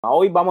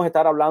Hoy vamos a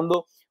estar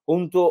hablando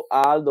junto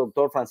al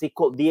doctor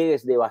Francisco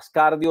Diegues de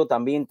Bascardio.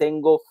 También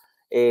tengo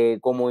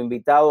como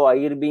invitado a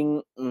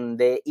Irving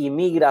de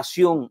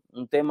inmigración,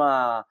 un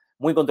tema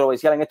muy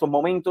controversial en estos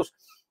momentos.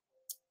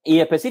 Y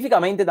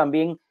específicamente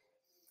también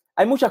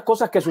hay muchas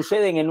cosas que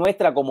suceden en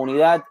nuestra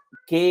comunidad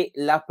que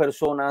las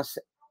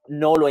personas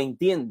no lo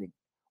entienden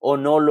o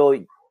no lo,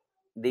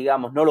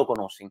 digamos, no lo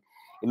conocen.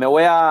 Y me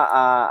voy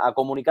a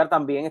comunicar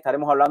también,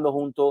 estaremos hablando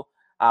junto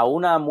a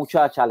una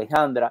muchacha,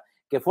 Alejandra,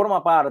 que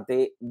forma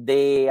parte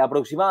de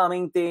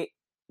aproximadamente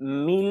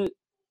 1,000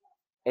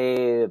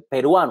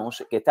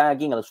 peruanos que están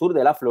aquí en el sur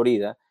de la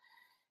Florida,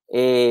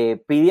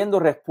 pidiendo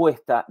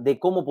respuesta de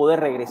cómo poder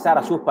regresar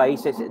a sus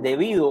países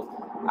debido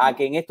a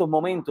que en estos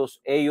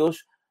momentos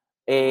ellos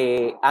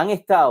han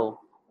estado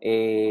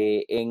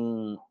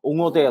en un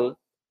hotel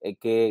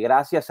que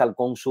gracias al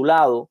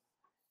consulado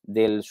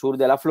del sur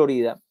de la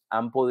Florida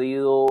han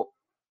podido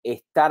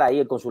estar ahí,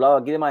 el consulado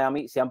aquí de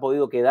Miami, se han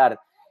podido quedar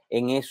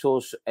en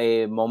esos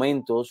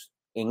momentos,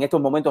 en estos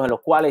momentos en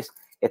los cuales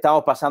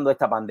estamos pasando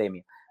esta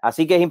pandemia.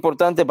 Así que es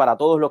importante para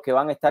todos los que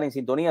van a estar en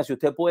sintonía, si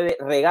usted puede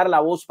regar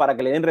la voz para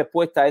que le den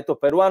respuesta a estos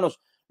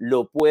peruanos,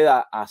 lo pueda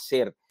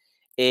hacer.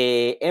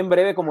 En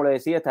breve, como le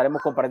decía,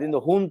 estaremos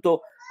compartiendo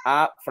junto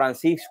a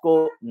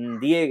Francisco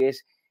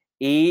Diegues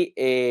y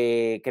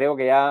creo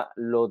que ya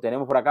lo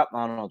tenemos por acá,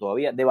 no,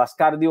 todavía, de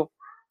Bascardio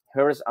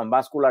Heart and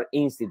Vascular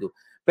Institute.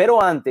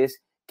 Pero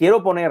antes,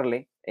 quiero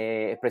ponerle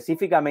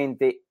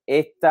específicamente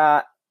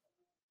esta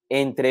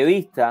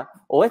entrevista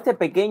o este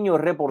pequeño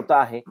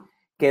reportaje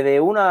que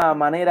de una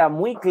manera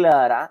muy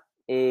clara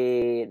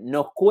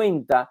nos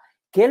cuenta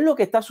qué es lo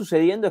que está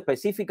sucediendo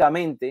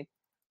específicamente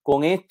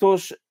con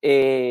estos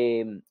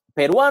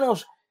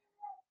peruanos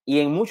y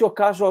en muchos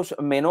casos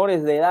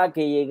menores de edad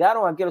que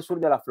llegaron aquí al sur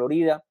de la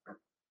Florida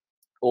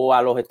o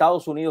a los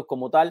Estados Unidos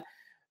como tal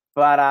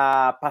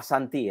para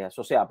pasantías,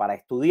 o sea, para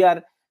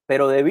estudiar,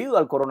 pero debido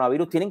al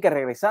coronavirus tienen que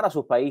regresar a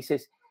sus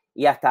países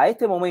y hasta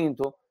este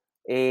momento,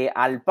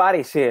 al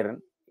parecer,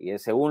 y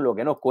según lo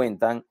que nos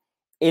cuentan,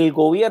 el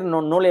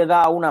gobierno no le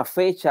da una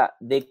fecha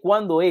de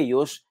cuándo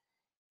ellos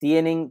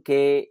tienen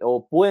que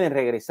o pueden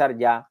regresar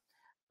ya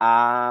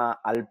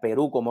al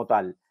Perú como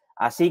tal.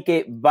 Así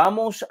que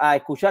vamos a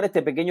escuchar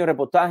este pequeño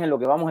reportaje en lo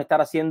que vamos a estar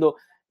haciendo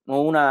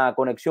una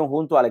conexión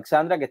junto a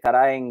Alexandra, que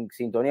estará en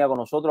sintonía con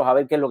nosotros, a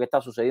ver qué es lo que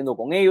está sucediendo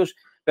con ellos.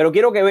 Pero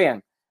quiero que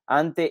vean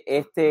ante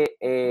este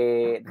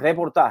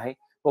reportaje,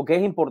 porque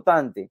es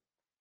importante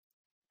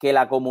que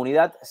la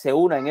comunidad se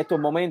una en estos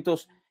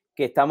momentos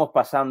que estamos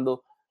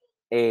pasando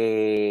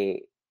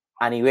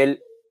a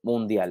nivel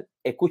mundial.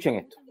 Escuchen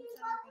esto.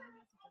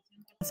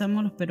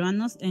 Pasamos los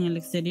peruanos en el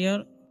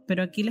exterior,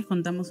 pero aquí les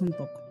contamos un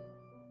poco.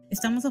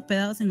 Estamos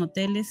hospedados en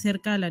hoteles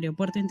cerca del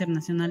Aeropuerto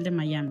Internacional de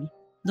Miami.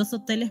 2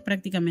 hoteles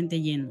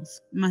prácticamente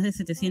llenos. Más de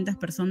 700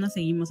 personas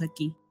seguimos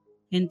aquí.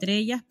 Entre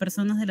ellas,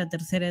 personas de la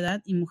tercera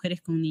edad y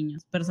mujeres con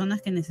niños,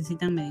 personas que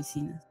necesitan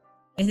medicinas.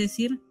 Es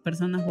decir,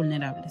 personas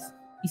vulnerables.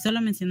 Y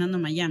solo mencionando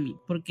Miami,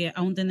 porque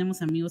aún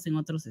tenemos amigos en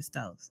otros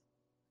estados.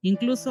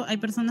 Incluso hay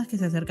personas que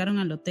se acercaron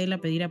al hotel a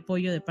pedir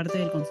apoyo de parte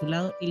del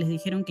consulado y les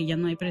dijeron que ya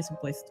no hay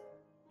presupuesto.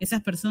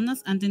 Esas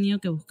personas han tenido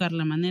que buscar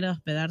la manera de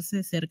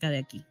hospedarse cerca de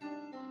aquí.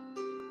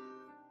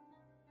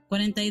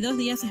 42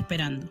 días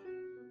esperando.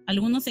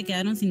 Algunos se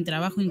quedaron sin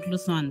trabajo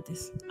incluso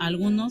antes.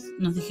 Algunos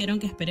nos dijeron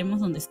que esperemos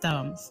donde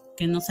estábamos,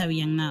 que no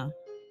sabían nada,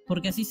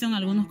 porque así son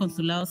algunos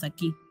consulados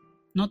aquí.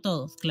 No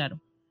todos,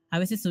 claro. A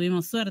veces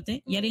tuvimos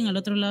suerte y alguien al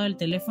otro lado del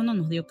teléfono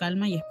nos dio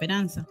calma y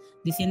esperanza,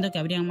 diciendo que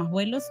habrían más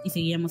vuelos y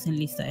seguíamos en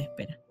lista de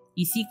espera.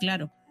 Y sí,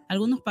 claro,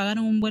 algunos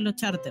pagaron un vuelo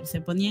charter,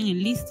 se ponían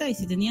en lista y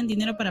si tenían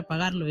dinero para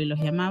pagarlo y los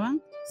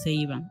llamaban, se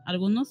iban.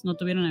 Algunos no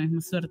tuvieron la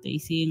misma suerte y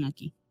siguen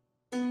aquí.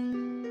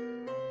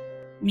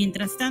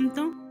 Mientras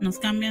tanto, nos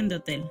cambian de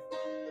hotel.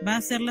 Va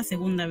a ser la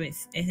segunda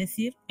vez, es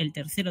decir, el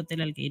tercer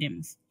hotel al que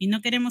iremos. Y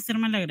no queremos ser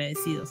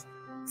malagradecidos.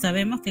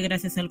 Sabemos que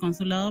gracias al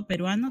consulado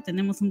peruano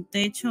tenemos un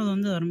techo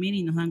donde dormir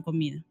y nos dan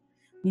comida.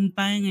 Un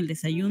pan en el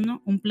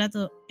desayuno, un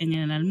plato en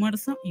el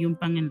almuerzo y un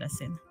pan en la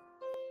cena.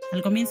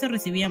 Al comienzo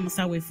recibíamos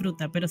agua y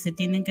fruta, pero se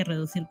tienen que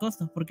reducir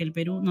costos porque el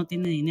Perú no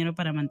tiene dinero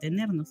para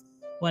mantenernos,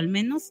 o al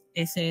menos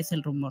ese es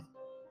el rumor.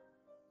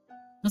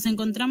 Nos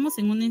encontramos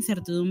en una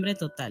incertidumbre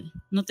total.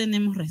 No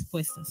tenemos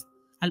respuestas.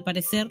 Al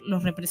parecer,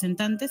 los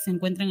representantes se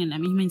encuentran en la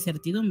misma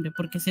incertidumbre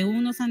porque,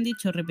 según nos han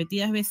dicho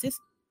repetidas veces,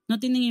 no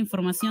tienen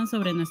información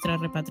sobre nuestra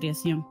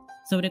repatriación,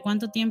 sobre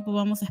cuánto tiempo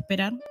vamos a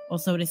esperar o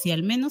sobre si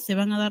al menos se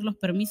van a dar los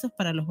permisos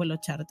para los vuelos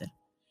charter.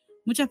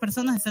 Muchas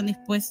personas están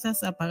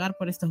dispuestas a pagar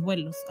por estos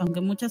vuelos,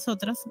 aunque muchas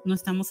otras no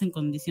estamos en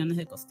condiciones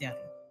de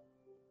costearlo.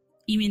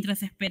 Y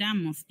mientras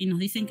esperamos y nos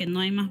dicen que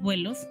no hay más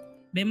vuelos,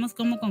 vemos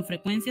cómo con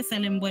frecuencia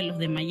salen vuelos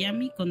de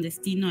Miami con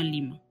destino a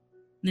Lima.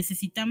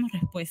 Necesitamos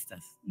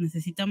respuestas,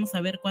 necesitamos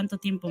saber cuánto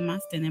tiempo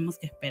más tenemos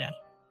que esperar.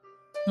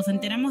 Nos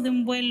enteramos de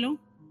un vuelo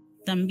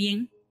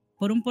también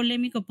por un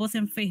polémico post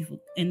en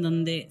Facebook, en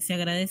donde se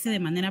agradece de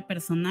manera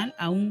personal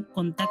a un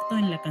contacto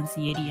en la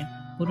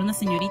Cancillería, por una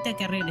señorita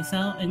que ha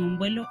regresado en un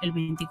vuelo el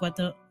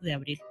 24 de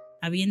abril,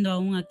 habiendo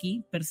aún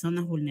aquí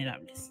personas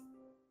vulnerables.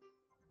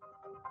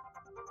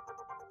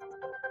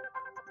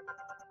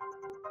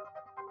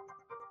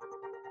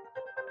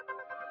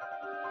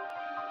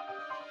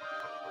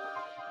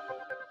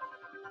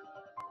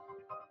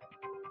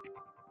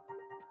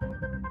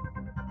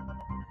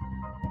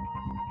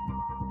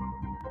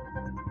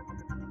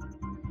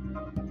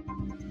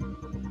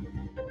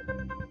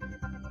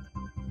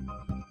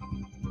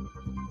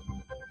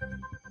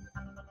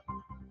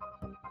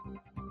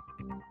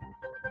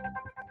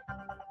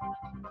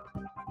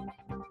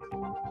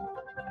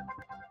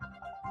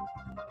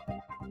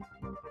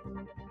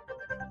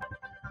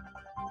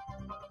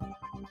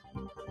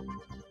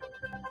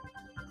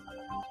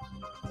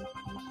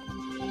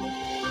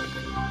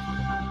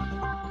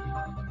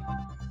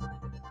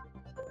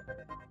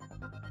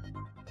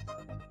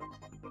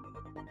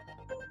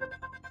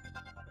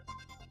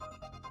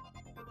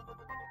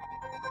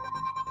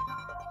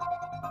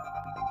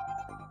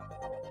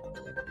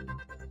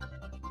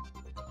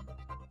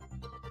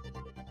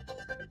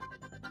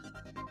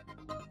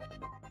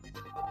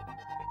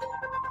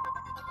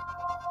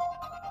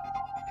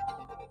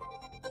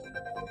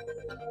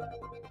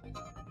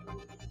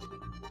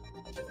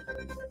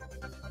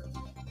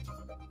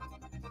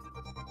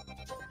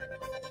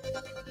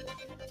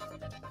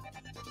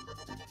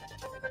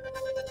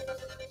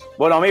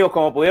 Bueno, amigos,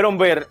 como pudieron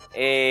ver,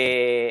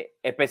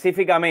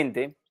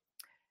 específicamente,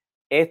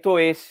 esto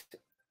es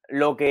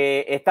lo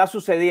que está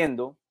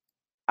sucediendo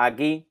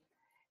aquí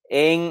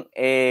ellos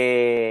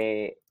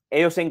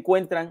se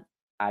encuentran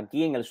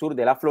aquí en el sur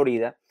de la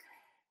Florida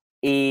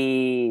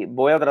y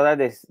voy a tratar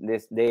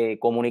de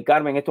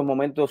comunicarme en estos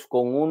momentos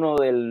con uno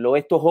de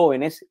estos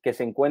jóvenes que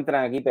se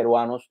encuentran aquí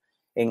peruanos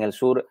en el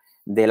sur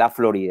de la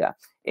Florida.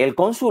 El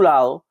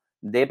consulado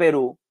de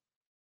Perú,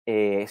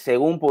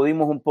 según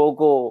pudimos un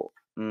poco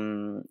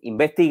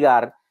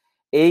investigar,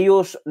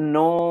 ellos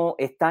no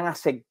están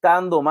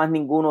aceptando más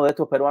ninguno de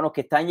estos peruanos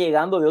que están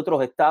llegando de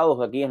otros estados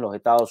aquí en los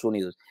Estados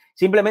Unidos.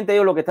 Simplemente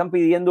ellos lo que están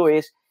pidiendo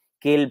es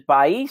que el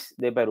país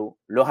de Perú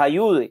los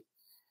ayude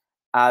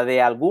a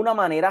de alguna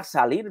manera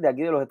salir de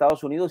aquí de los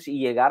Estados Unidos y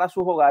llegar a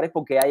sus hogares,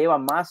 porque ya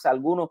llevan más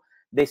algunos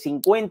de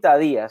 50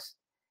 días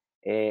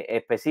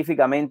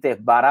específicamente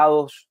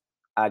varados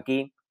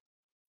aquí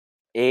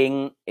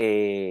en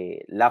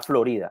la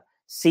Florida,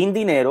 sin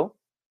dinero,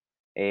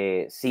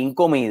 sin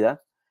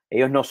comida.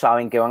 Ellos no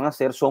saben qué van a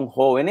hacer, son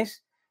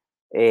jóvenes.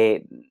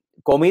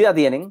 Comida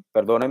tienen,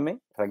 perdónenme,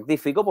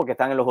 rectifico, porque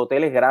están en los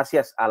hoteles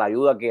gracias a la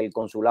ayuda que el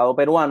consulado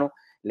peruano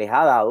les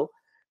ha dado.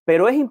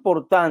 Pero es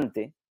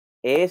importante,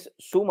 es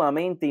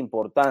sumamente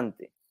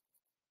importante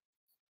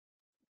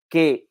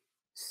que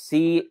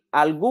si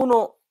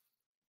alguno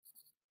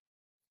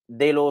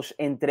de los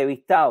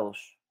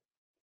entrevistados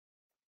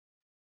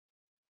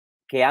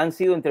que han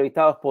sido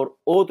entrevistados por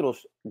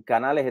otros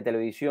canales de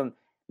televisión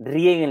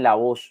rieguen la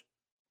voz,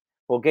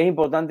 porque es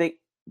importante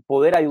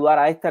poder ayudar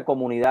a esta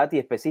comunidad y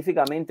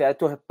específicamente a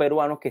estos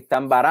peruanos que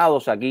están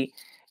varados aquí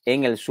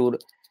en el sur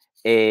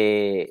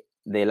de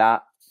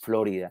la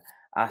Florida.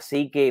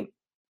 Así que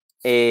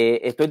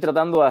estoy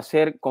tratando de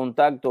hacer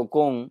contacto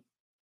con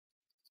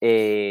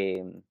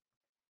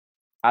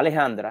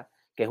Alejandra,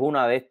 que es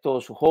una de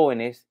estos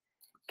jóvenes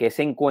que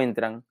se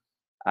encuentran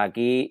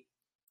aquí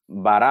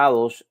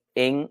varados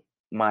en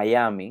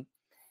Miami,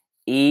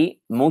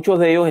 y muchos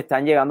de ellos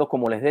están llegando,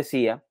 como les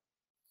decía,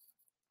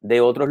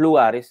 de otros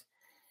lugares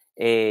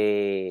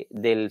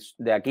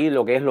de aquí,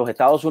 lo que es los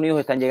Estados Unidos,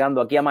 están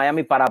llegando aquí a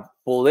Miami para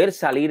poder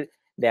salir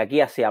de aquí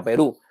hacia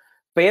Perú.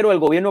 Pero el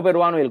gobierno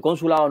peruano y el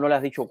consulado no les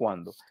ha dicho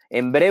cuándo.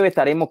 En breve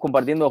estaremos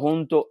compartiendo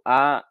junto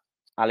a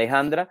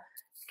Alejandra,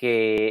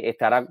 que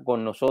estará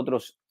con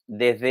nosotros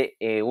desde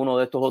uno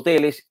de estos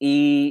hoteles,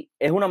 y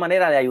es una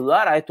manera de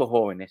ayudar a estos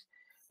jóvenes,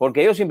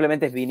 porque ellos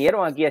simplemente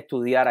vinieron aquí a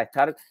estudiar, a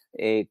estar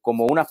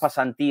como unas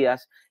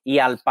pasantías, y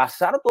al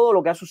pasar todo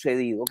lo que ha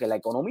sucedido, que la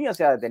economía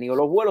se ha detenido,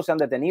 los vuelos se han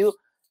detenido,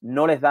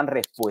 no les dan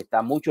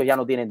respuesta. Muchos ya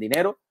no tienen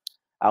dinero,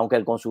 aunque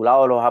el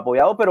consulado los ha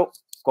apoyado, pero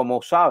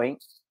como saben,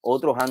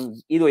 otros han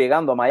ido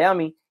llegando a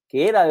Miami,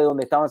 que era de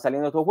donde estaban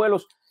saliendo estos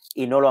vuelos,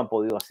 y no lo han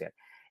podido hacer.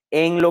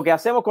 En lo que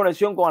hacemos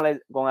conexión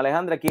con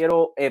Alejandra,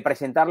 quiero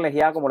presentarles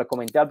ya, como les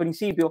comenté al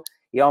principio,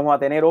 y vamos a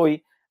tener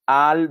hoy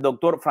al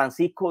doctor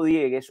Francisco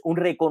Diegues, un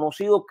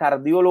reconocido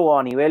cardiólogo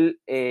a nivel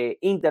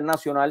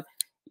internacional,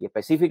 y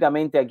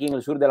específicamente aquí en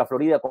el sur de la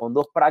Florida, con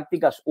dos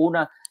prácticas,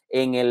 una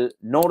en el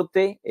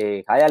norte,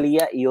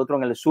 Hialeah, y otro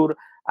en el sur,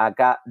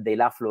 acá de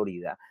la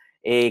Florida.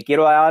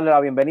 Quiero darle la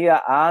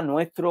bienvenida a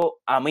nuestro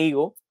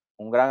amigo,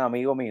 un gran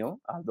amigo mío,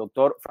 al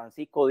doctor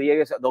Francisco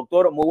Diegues.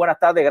 Doctor, muy buenas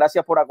tardes,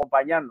 gracias por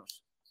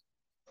acompañarnos.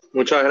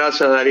 Muchas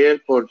gracias,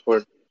 Dariel, por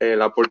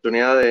la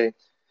oportunidad de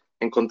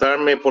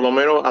encontrarme, por lo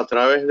menos a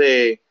través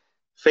de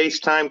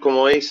FaceTime,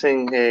 como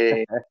dicen,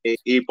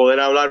 y poder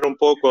hablar un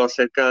poco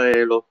acerca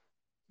de los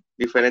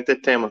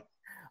diferentes temas.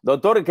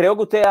 Doctor, creo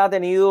que usted ha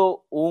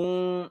tenido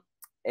un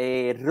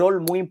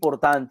rol muy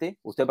importante.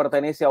 Usted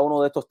pertenece a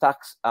uno de estos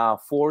task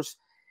force.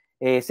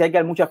 Sé que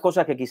hay muchas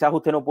cosas que quizás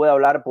usted no puede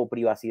hablar por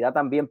privacidad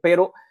también,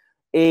 pero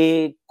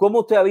 ¿cómo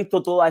usted ha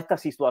visto toda esta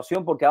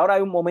situación? Porque ahora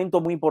hay un momento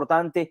muy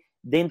importante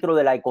dentro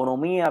de la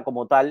economía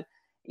como tal,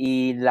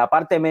 y la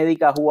parte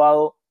médica ha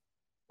jugado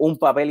un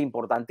papel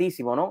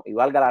importantísimo, ¿no? Y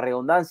valga la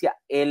redundancia,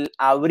 el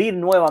abrir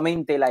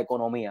nuevamente la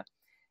economía.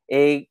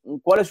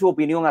 ¿Cuál es su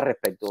opinión al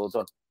respecto,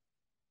 doctor?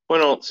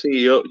 Bueno,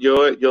 sí, yo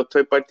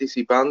estoy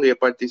participando y he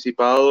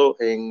participado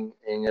en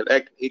el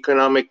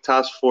Economic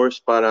Task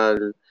Force para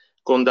el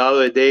condado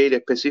de Dade,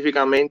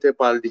 específicamente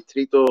para el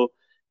distrito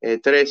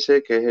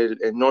 13, que es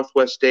el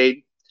Northwest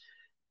Dade.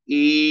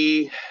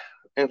 Y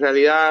en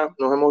realidad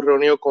nos hemos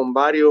reunido con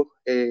varios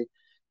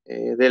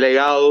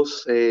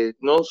delegados,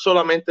 no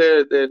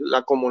solamente de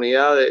la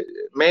comunidad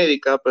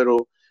médica,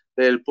 pero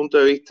desde el punto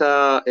de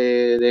vista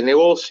de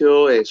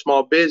negocio,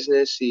 small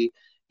business y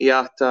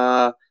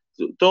hasta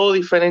todo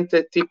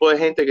diferentes tipos de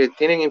gente que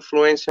tienen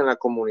influencia en la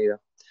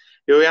comunidad.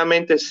 Y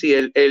obviamente sí,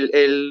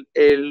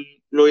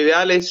 lo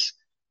ideal es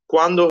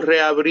cuando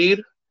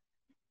reabrir,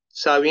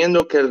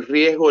 sabiendo que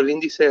el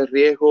índice de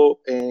riesgo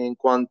en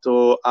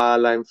cuanto a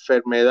la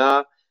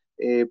enfermedad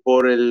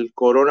por el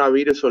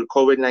coronavirus o el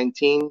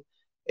COVID-19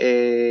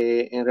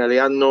 en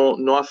realidad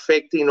no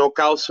afecte y no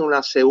cause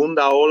una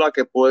segunda ola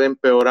que puede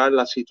empeorar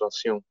la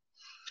situación.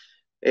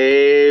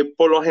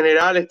 Por lo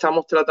general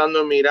estamos tratando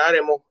de mirar,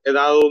 he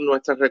dado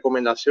nuestras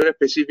recomendaciones,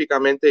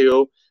 específicamente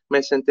yo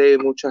me senté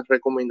en muchas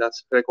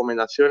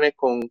recomendaciones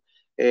con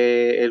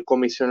el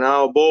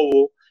comisionado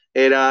Bobo,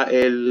 era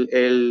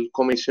el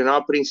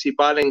comisionado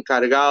principal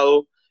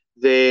encargado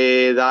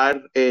de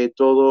dar de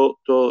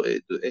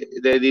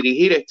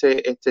dirigir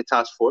este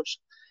task force.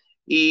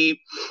 Y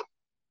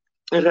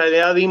en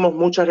realidad dimos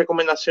muchas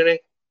recomendaciones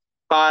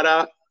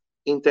para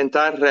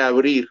intentar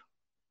reabrir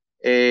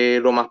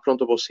lo más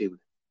pronto posible.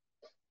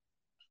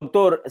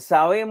 Doctor,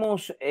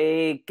 sabemos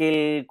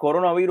que el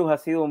coronavirus ha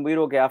sido un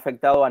virus que ha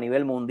afectado a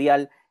nivel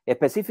mundial,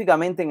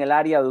 específicamente en el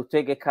área de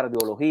usted que es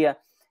cardiología.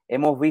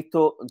 Hemos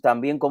visto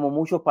también como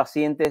muchos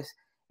pacientes,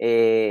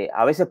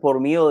 a veces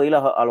por miedo de ir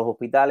a los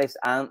hospitales,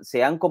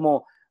 se han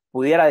como,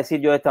 pudiera decir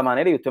yo de esta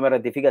manera, y usted me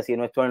rectifica si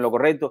no estoy en lo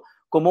correcto,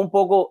 como un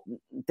poco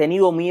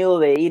tenido miedo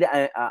de ir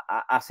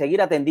a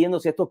seguir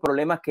atendiéndose estos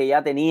problemas que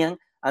ya tenían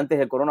antes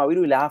del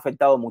coronavirus y les ha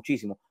afectado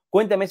muchísimo.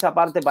 Cuénteme esa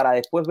parte para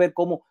después ver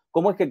cómo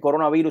es que el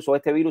coronavirus o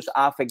este virus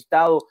ha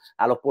afectado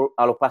a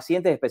los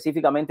pacientes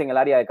específicamente en el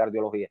área de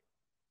cardiología.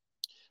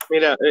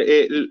 Mira,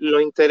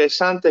 lo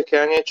interesante es que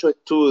han hecho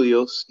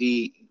estudios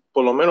y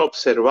por lo menos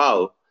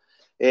observado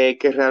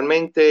que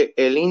realmente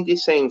el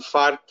índice de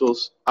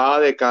infartos ha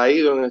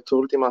decaído en estas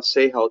últimas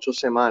 6 a 8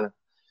 semanas.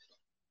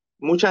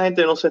 Mucha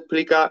gente no se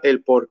explica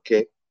el por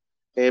qué.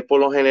 Por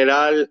lo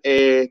general,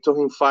 estos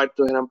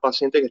infartos eran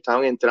pacientes que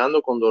estaban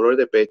entrando con dolor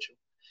de pecho.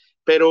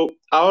 Pero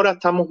ahora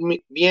estamos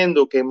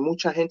viendo que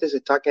mucha gente se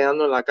está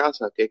quedando en la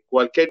casa, que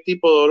cualquier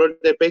tipo de dolor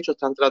de pecho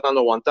están tratando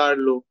de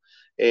aguantarlo,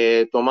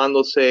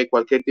 tomándose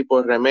cualquier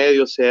tipo de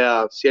remedio,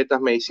 sea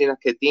ciertas medicinas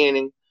que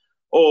tienen,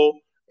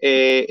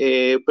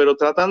 pero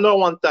tratando de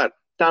aguantar.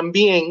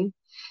 También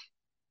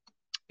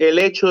el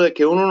hecho de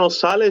que uno no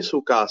sale de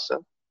su casa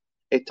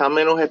está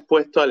menos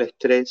expuesto al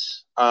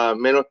estrés,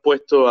 menos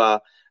expuesto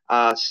a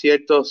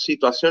ciertas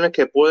situaciones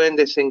que pueden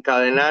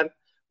desencadenar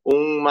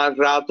un mal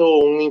rato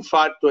o un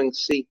infarto en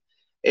sí.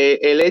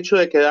 El hecho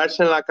de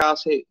quedarse en la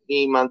casa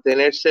y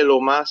mantenerse lo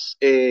más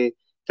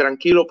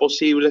tranquilo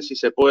posible, si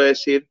se puede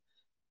decir,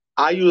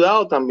 ha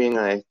ayudado también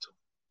a esto.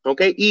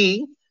 ¿Okay?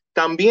 Y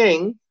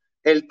también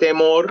el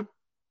temor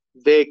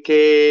de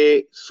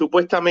que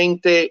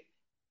supuestamente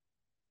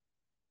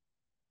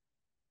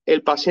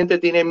el paciente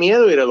tiene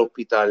miedo de ir al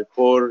hospital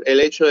por el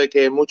hecho de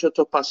que muchos de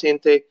estos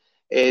pacientes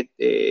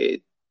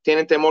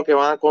tienen temor que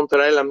van a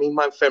contraer la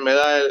misma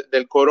enfermedad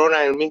del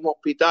corona en el mismo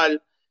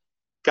hospital,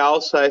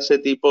 causa ese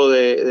tipo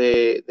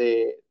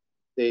en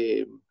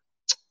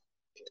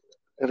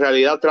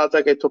realidad trata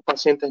de que estos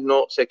pacientes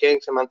no se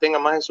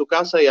mantengan más en su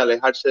casa y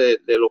alejarse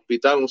del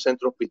hospital, un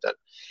centro hospital.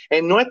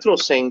 En nuestro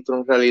centro,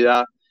 en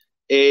realidad,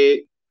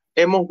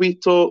 hemos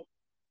visto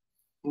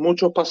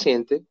muchos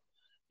pacientes.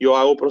 Yo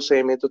hago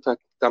procedimientos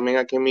también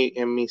aquí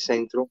en mi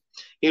centro.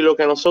 Y lo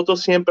que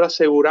nosotros siempre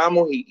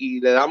aseguramos y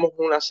le damos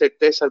una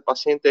certeza al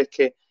paciente es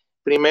que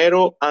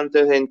primero,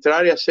 antes de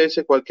entrar y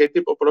hacerse cualquier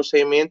tipo de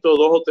procedimiento,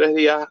 2 o 3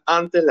 días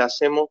antes le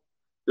hacemos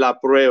la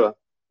prueba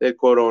del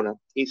corona.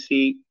 Y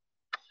si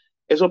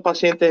esos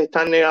pacientes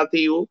están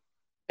negativos,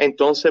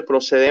 entonces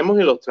procedemos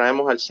y los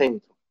traemos al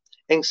centro.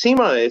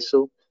 Encima de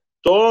eso,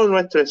 todo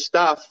nuestro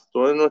staff,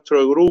 todo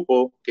nuestro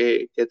grupo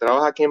que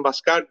trabaja aquí en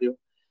Vascardio,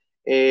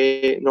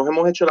 nos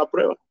hemos hecho la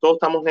prueba, todos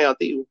estamos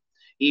negativos.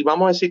 Y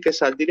vamos a decir que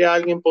saldría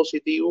alguien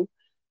positivo,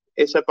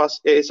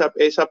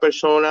 esa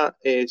persona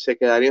se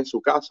quedaría en su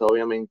casa,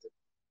 obviamente.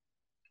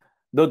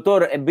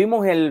 Doctor,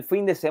 vimos el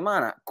fin de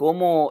semana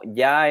cómo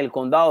ya el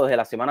condado desde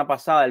la semana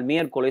pasada, el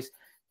miércoles,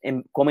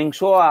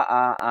 comenzó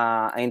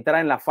a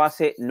entrar en la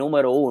fase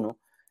número 1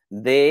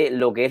 de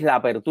lo que es la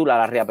apertura,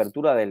 la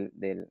reapertura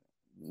de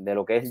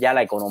lo que es ya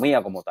la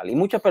economía como tal. Y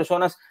muchas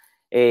personas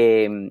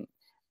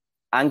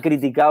han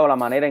criticado la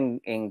manera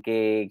en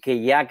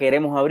que ya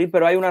queremos abrir,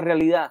 pero hay una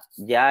realidad.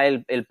 Ya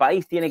el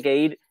país tiene que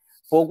ir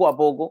poco a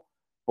poco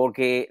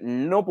porque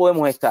no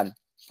podemos estar,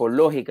 por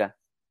lógica,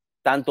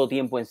 tanto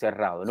tiempo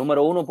encerrado.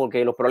 Número 1,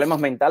 porque los problemas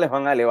mentales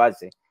van a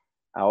elevarse.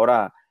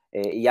 Ahora,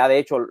 ya de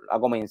hecho ha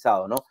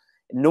comenzado, ¿no?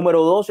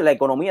 Número 2, la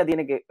economía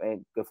tiene que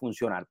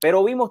funcionar.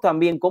 Pero vimos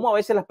también cómo a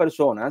veces las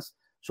personas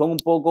son un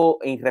poco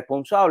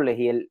irresponsables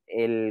y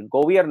el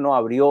gobierno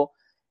abrió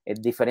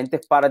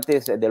diferentes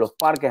partes de los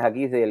parques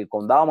aquí del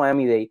condado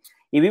Miami-Dade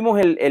y vimos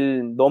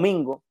el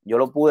domingo, yo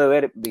lo pude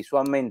ver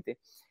visualmente,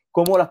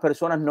 cómo las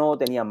personas no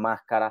tenían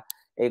máscara,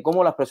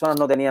 cómo las personas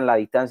no tenían la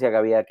distancia que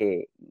había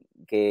que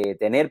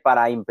tener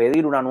para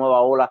impedir una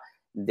nueva ola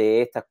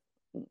de esta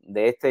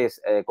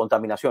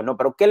contaminación, ¿no?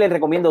 Pero ¿qué le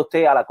recomienda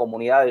usted a la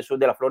comunidad del sur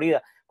de la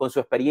Florida con su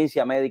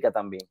experiencia médica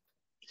también?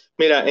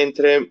 Mira,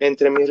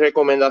 entre mis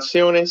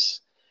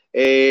recomendaciones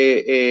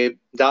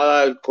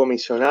dada al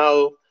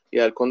comisionado y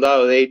al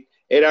condado de Dade,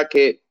 era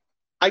que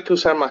hay que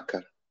usar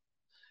máscara.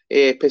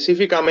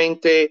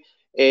 Específicamente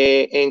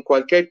en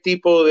cualquier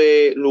tipo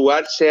de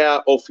lugar,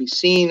 sea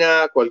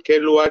oficina,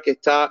 cualquier lugar que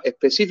está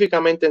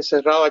específicamente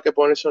encerrado, hay que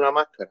ponerse una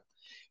máscara.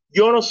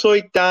 Yo no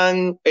soy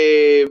tan...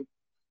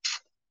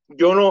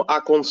 yo no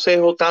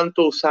aconsejo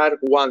tanto usar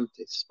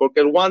guantes,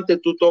 porque el guante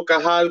tú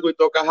tocas algo,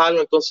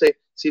 entonces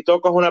si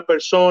tocas a una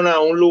persona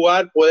o un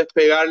lugar, puedes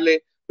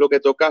pegarle lo que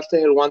tocaste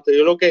es el guante.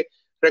 Yo lo que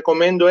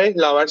recomiendo es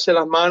lavarse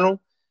las manos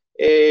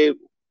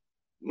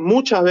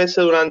muchas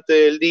veces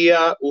durante el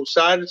día,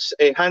 usar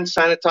hand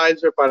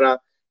sanitizer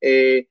para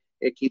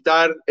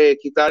quitarle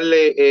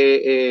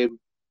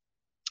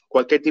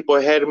cualquier tipo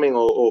de germen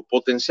o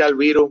potencial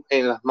virus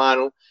en las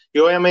manos, y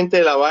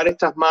obviamente lavar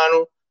estas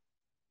manos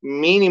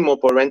mínimo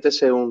por 20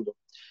 segundos.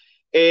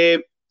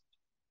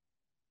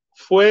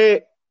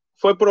 Fue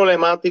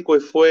problemático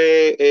y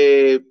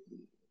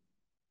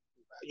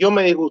yo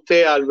me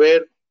disgusté al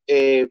ver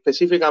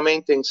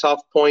específicamente en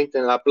South Point,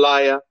 en la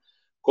playa,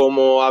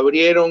 como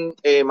abrieron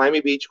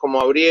Miami Beach, como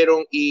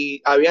abrieron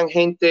y habían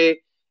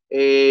gente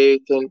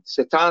que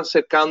se estaban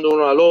acercando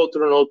uno al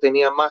otro, no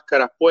tenían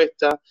máscaras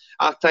puestas,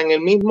 hasta en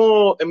el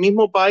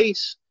mismo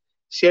país,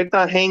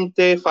 cierta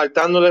gente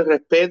faltándole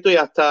respeto y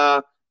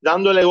hasta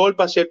dándole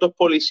golpe a ciertos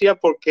policías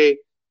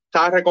porque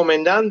está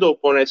recomendando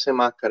ponerse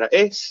máscara.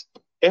 Es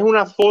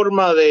una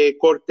forma de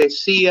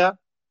cortesía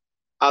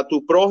a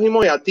tu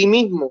prójimo y a ti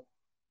mismo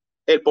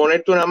el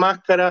ponerte una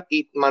máscara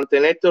y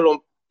mantenerte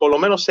por lo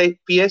menos 6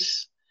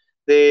 pies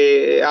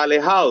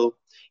alejado.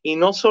 Y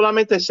no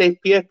solamente 6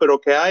 pies, pero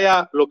que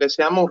haya lo que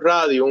se llama un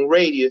radio, un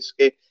radius,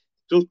 que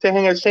tú estés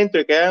en el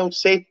centro y que haya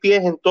 6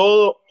 pies en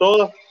todo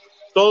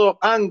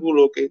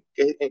ángulo que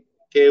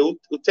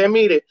usted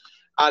mire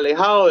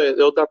alejado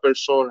de otra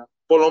persona.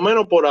 Por lo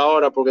menos por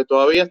ahora, porque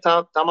todavía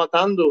está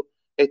matando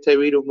este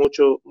virus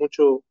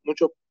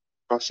muchos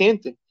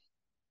pacientes.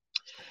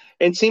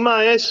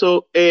 Encima de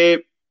eso,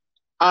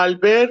 al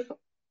ver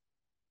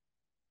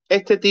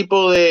este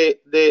tipo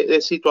de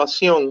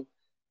situación,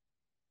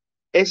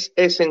 es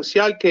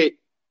esencial que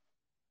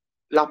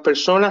las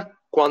personas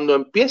cuando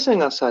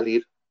empiecen a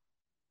salir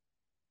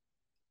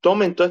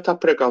tomen todas estas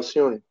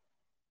precauciones.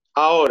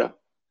 Ahora,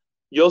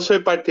 yo soy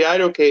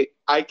partidario que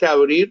hay que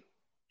abrir,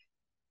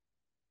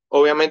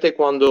 obviamente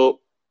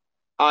cuando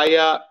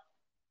haya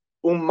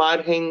un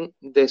margen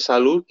de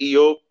salud, y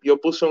yo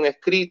puse un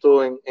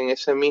escrito en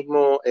ese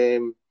mismo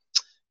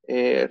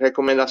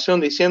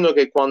recomendación diciendo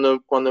que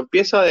cuando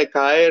empieza a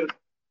decaer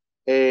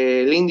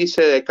el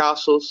índice de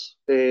casos,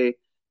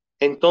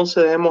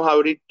 entonces debemos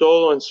abrir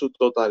todo en su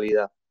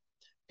totalidad.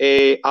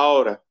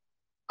 Ahora,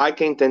 hay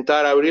que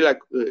intentar abrir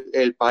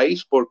el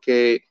país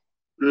porque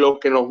lo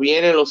que nos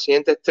viene en los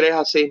siguientes 3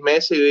 a 6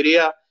 meses, yo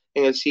diría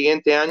en el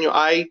siguiente año,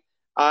 hay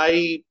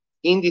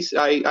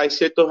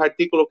ciertos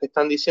artículos que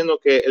están diciendo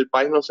que el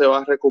país no se va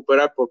a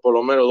recuperar por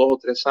lo menos 2 o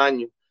 3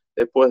 años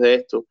después de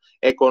esto,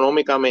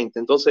 económicamente.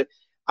 Entonces,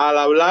 al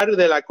hablar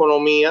de la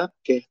economía,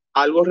 que es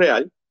algo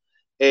real,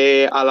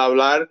 al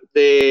hablar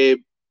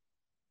de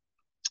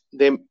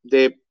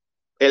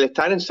el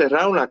estar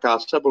encerrado en una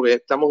casa, porque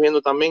estamos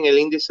viendo también el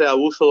índice de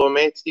abuso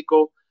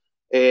doméstico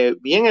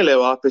bien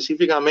elevado,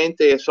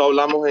 específicamente eso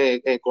hablamos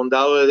en el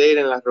condado de Dade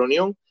en la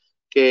reunión,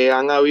 que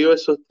han habido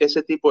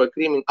ese tipo de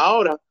crimen.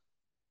 Ahora,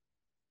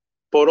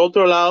 por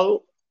otro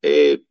lado,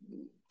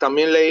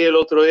 también leí el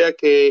otro día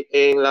que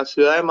en la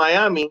ciudad de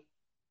Miami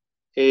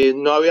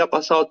no había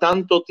pasado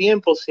tanto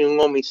tiempo sin un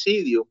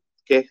homicidio,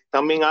 que es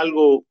también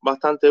algo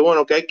bastante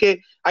bueno,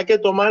 que hay que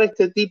tomar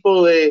este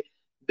tipo de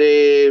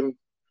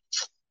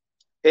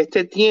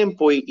este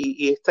tiempo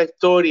y esta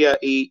historia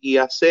y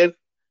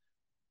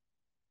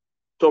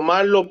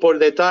tomarlo por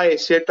detalle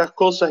ciertas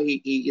cosas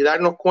y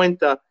darnos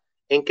cuenta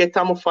en qué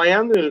estamos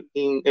fallando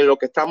y en lo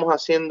que estamos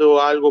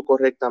haciendo algo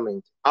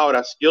correctamente.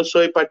 Ahora, yo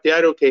soy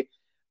partidario que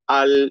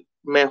al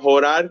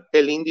mejorar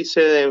el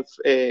índice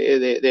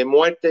de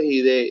muertes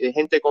y de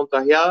gente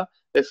contagiada,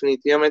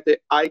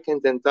 definitivamente hay que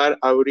intentar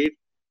abrir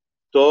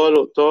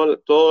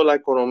toda la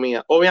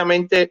economía.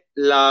 Obviamente,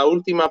 la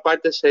última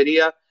parte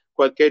sería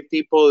cualquier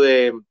tipo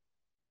de,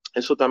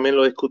 eso también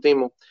lo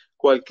discutimos,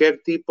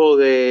 cualquier tipo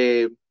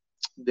de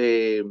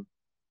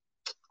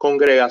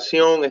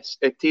congregación,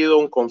 estilo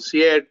un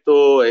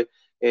concierto,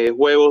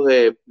 juegos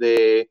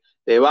de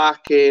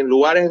básquet,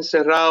 lugares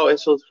encerrados,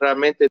 eso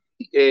realmente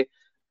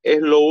es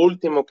lo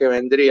último que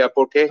vendría,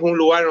 porque es un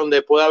lugar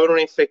donde puede haber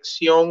una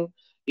infección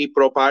y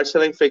propagarse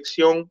la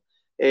infección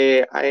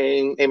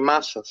en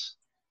masas.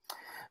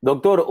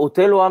 Doctor,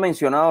 usted lo ha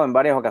mencionado en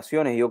varias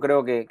ocasiones. Yo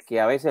creo que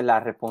a veces la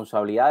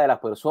responsabilidad de las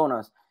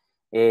personas,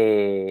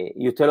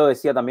 y usted lo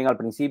decía también al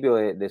principio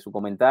de su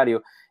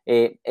comentario,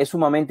 es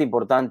sumamente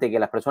importante que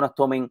las personas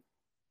tomen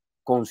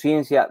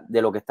conciencia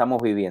de lo que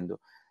estamos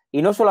viviendo.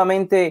 Y no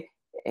solamente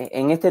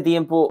en este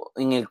tiempo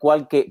en el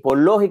cual, que por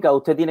lógica,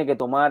 usted tiene que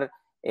tomar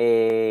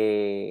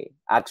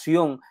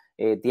acción,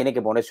 tiene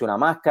que ponerse una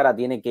máscara,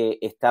 tiene que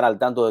estar al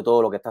tanto de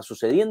todo lo que está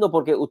sucediendo,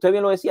 porque usted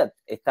bien lo decía,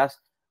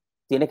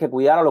 tienes que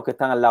cuidar a los que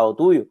están al lado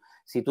tuyo.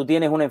 Si tú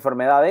tienes una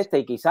enfermedad de esta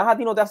y quizás a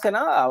ti no te hace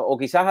nada, o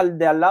quizás al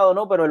de al lado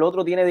no, pero el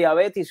otro tiene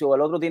diabetes o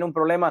el otro tiene un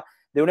problema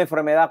de una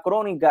enfermedad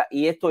crónica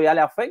y esto ya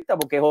le afecta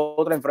porque es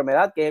otra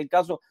enfermedad, que es el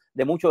caso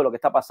de mucho de lo que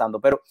está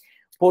pasando. Pero,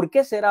 ¿por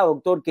qué será,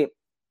 doctor, que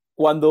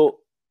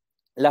cuando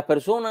las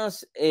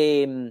personas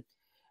están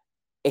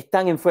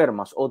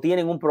enfermas o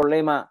tienen un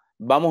problema,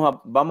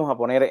 vamos a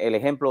poner el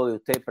ejemplo de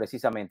usted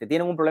precisamente,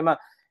 tienen un problema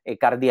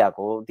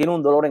cardíaco, tienen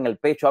un dolor en el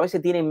pecho, a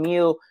veces tienen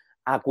miedo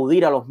a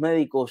acudir a los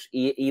médicos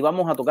y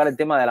vamos a tocar el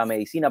tema de la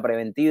medicina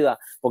preventiva,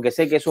 porque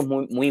sé que eso es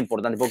muy, muy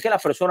importante. ¿Por qué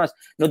las personas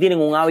no tienen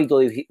un hábito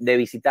de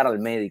visitar al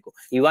médico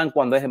y van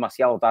cuando es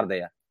demasiado tarde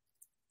ya?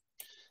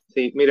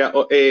 Sí, mira,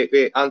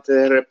 antes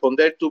de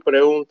responder tu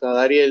pregunta,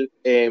 Dariel,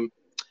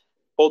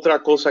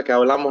 otra cosa que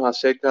hablamos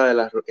acerca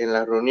en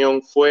la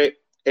reunión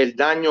fue el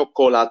daño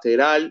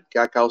colateral que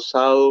ha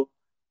causado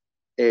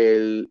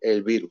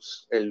el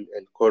virus, el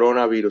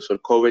coronavirus,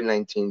 el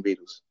COVID-19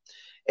 virus.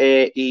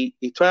 Y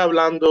estoy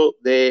hablando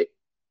de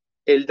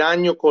el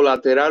daño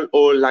colateral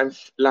o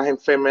las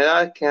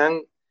enfermedades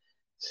que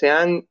se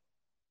han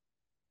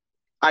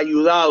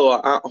ayudado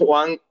o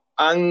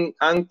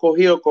han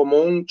cogido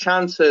como un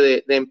chance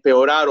de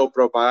empeorar o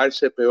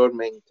propagarse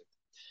peormente.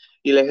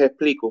 Y les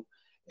explico.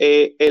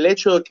 El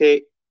hecho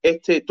de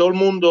que todo el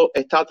mundo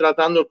está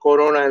tratando el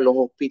corona en los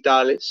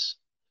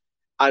hospitales,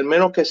 al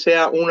menos que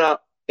sea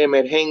una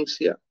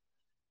emergencia,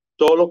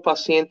 todos los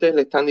pacientes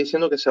le están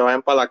diciendo que se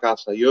vayan para la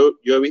casa. Yo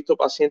he visto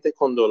pacientes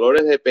con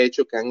dolores de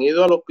pecho que han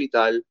ido al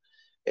hospital.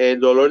 El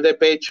dolor de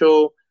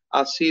pecho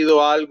ha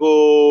sido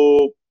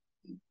algo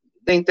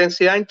de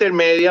intensidad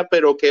intermedia,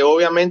 pero que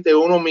obviamente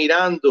uno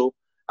mirando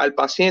al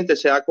paciente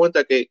se da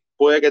cuenta que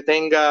puede que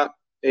tenga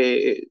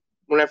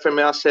una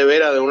enfermedad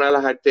severa de una de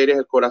las arterias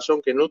del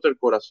corazón que nutre el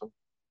corazón.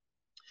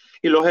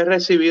 Y los he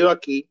recibido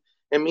aquí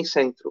en mi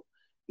centro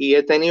y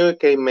he tenido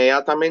que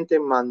inmediatamente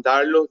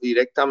mandarlos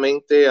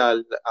directamente a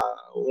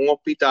un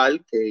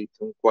hospital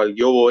con el cual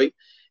yo voy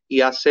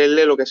y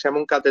hacerle lo que se llama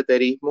un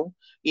cateterismo.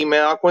 Y me he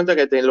dado cuenta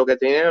que lo que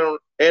tenían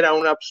era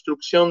una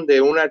obstrucción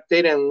de una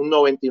arteria en un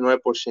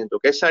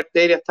 99%, que esa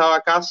arteria estaba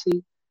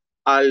casi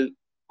al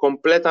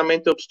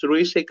completamente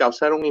obstruirse y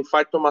causar un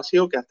infarto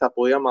masivo que hasta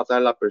podía matar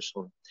a la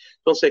persona.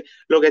 Entonces,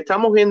 lo que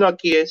estamos viendo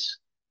aquí es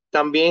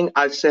también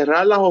al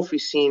cerrar las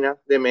oficinas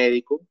de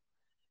médicos,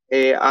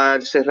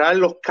 al cerrar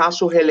los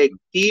casos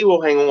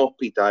electivos en un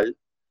hospital,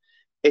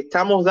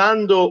 estamos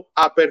dando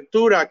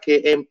apertura a que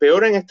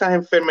empeoren estas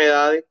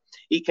enfermedades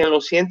y que en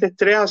los siguientes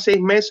 3 a 6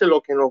 meses lo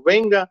que nos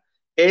venga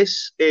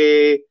es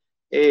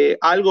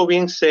algo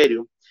bien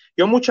serio.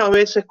 Yo muchas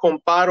veces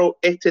comparo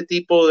este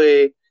tipo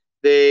de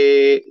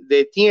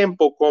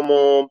tiempo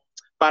como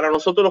para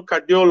nosotros los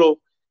cardiólogos.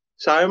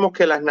 Sabemos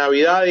que las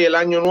Navidades y el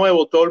Año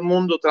Nuevo todo el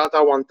mundo trata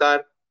de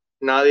aguantar,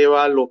 nadie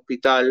va al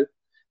hospital,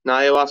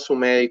 nadie va a su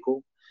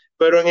médico,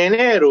 pero en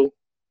enero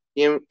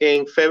y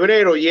en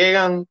febrero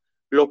llegan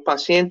los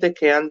pacientes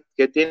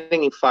que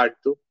tienen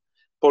infarto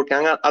porque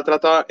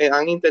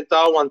han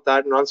intentado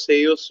aguantar, no han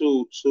seguido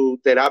su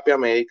terapia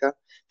médica.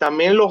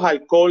 También los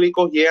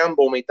alcohólicos llegan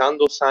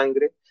vomitando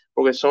sangre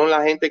porque son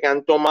la gente que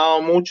han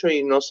tomado mucho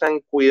y no se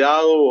han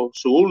cuidado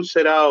su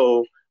úlcera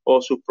o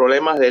sus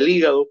problemas del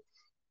hígado.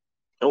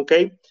 ¿Ok?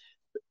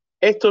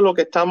 Esto es lo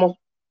que estamos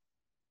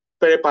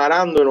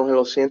preparándonos en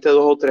los siguientes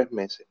 2 o 3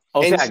 meses.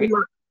 O sea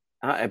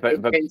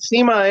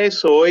Encima de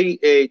eso, hoy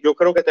yo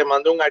creo que te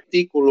mandé un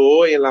artículo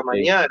hoy en la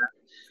mañana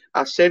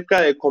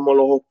acerca de cómo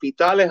los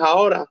hospitales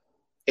ahora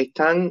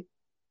están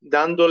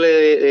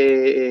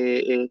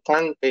dándole,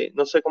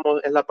 no sé cómo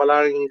es la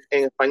palabra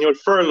en español,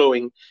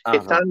 furloughing,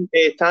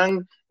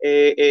 están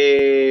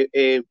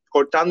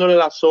cortándole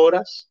las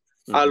horas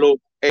a los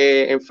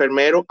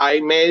enfermeros.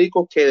 Hay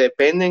médicos que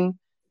dependen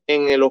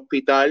en el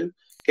hospital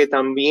que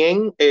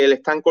también le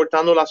están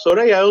cortando las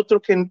horas y hay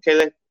otros que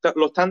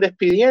lo están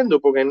despidiendo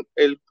porque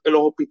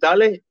los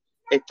hospitales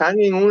están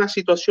en una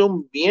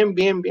situación bien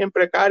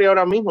precaria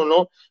ahora mismo.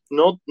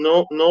 No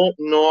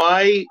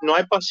hay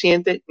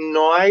pacientes,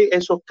 no hay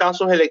esos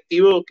casos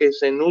electivos que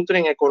se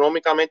nutren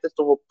económicamente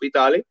estos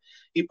hospitales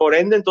y por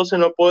ende entonces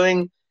no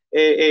pueden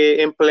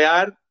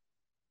emplear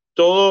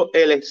todo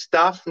el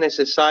staff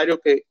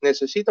necesario que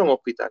necesita un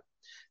hospital.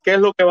 ¿Qué es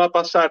lo que va a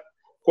pasar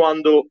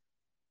cuando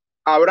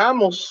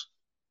abramos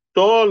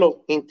todos los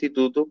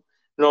institutos?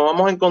 Nos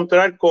vamos a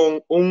encontrar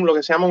con lo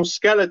que se llama un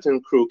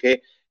skeleton crew,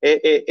 que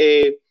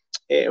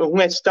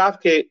un staff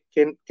que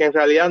en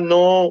realidad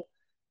no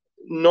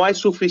hay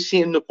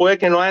suficiente, puede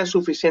que no haya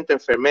suficiente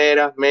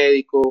enfermeras,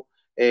 médicos,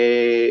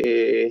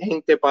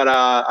 gente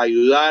para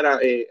ayudar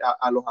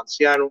a los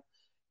ancianos.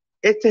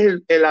 esta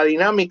es la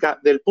dinámica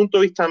del punto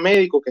de vista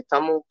médico que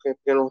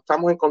nos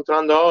estamos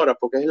encontrando ahora,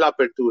 porque es la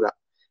apertura.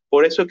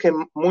 Por eso es que es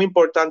muy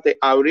importante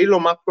abrir lo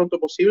más pronto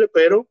posible,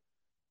 pero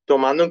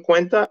tomando en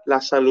cuenta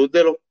la salud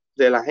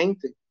de la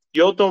gente.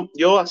 Yo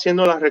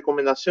haciendo las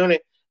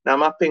recomendaciones, nada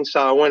más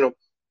pensaba, bueno,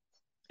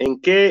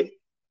 en qué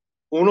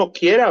uno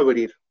quiere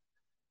abrir,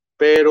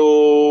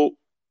 pero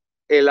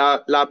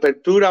la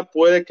apertura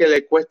puede que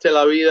le cueste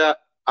la vida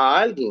a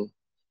alguien.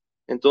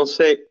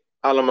 Entonces,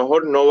 a lo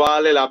mejor no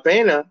vale la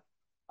pena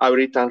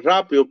abrir tan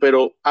rápido,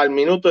 pero al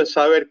minuto de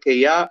saber que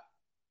ya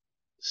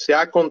se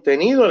ha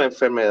contenido la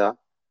enfermedad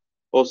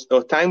o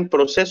está en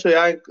proceso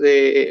ya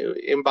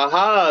en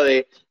bajada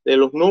de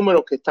los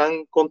números que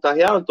están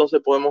contagiados,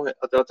 entonces podemos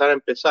tratar de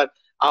empezar.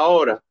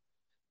 Ahora,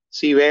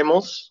 si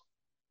vemos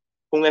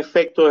un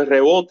efecto de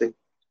rebote,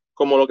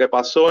 como lo que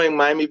pasó en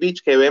Miami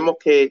Beach, que vemos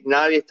que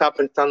nadie está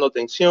prestando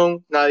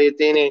atención, nadie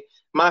tiene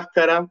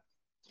máscara,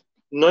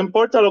 no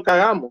importa lo que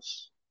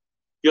hagamos.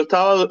 Yo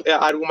estaba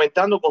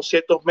argumentando con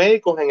ciertos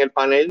médicos en el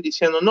panel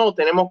diciendo, no,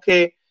 tenemos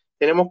que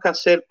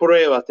hacer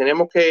pruebas,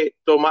 tenemos que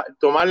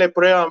tomarle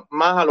pruebas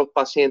más a los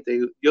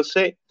pacientes. Yo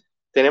sé,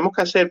 tenemos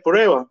que hacer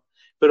pruebas,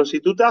 pero si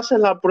tú te haces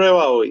la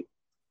prueba hoy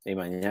y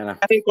mañana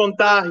hay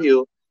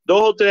contagio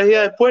 2 o 3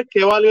 días después,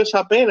 ¿qué valió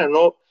esa pena?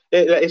 No,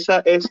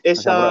 ese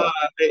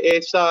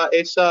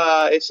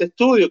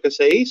estudio que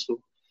se hizo.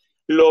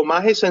 Lo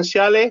más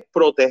esencial es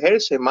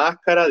protegerse,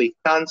 máscara,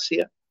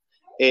 distancia,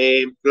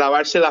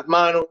 lavarse las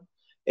manos,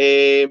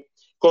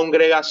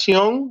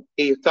 congregación,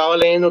 y estaba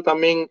leyendo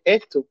también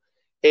esto,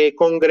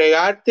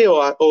 congregarte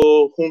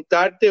o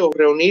juntarte o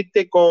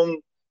reunirte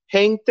con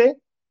gente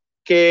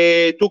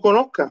que tú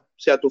conozcas,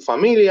 sea tu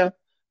familia,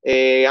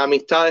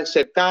 amistades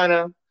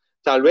cercanas.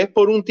 Tal vez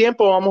por un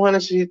tiempo vamos a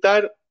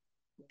necesitar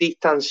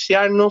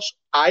distanciarnos.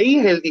 Ahí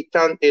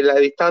es la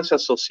distancia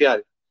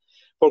social.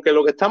 Porque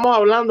lo que estamos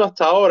hablando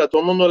hasta ahora,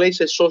 todo el mundo le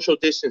dice social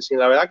distancing.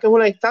 La verdad que es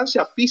una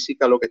distancia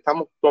física lo que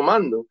estamos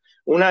tomando.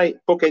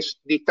 Porque es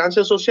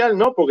distancia social,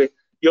 no, porque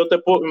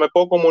me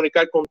puedo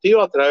comunicar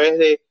contigo a través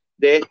de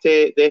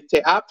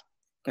este app.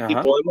 Ajá. Y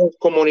podemos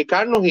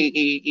comunicarnos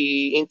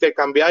y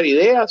intercambiar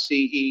ideas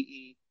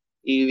y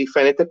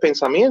diferentes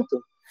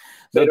pensamientos.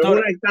 Pero doctor, es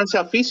una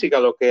distancia física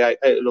lo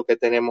que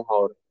tenemos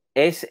ahora.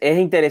 Es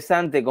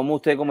interesante, como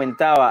usted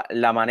comentaba,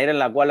 la manera en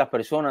la cual las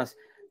personas,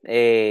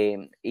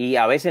 y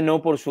a veces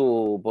no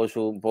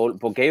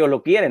porque ellos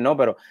lo quieren, ¿no?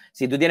 Pero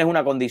si tú tienes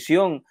una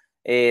condición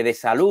de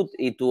salud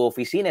y tu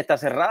oficina está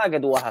cerrada, ¿qué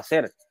tú vas a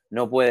hacer?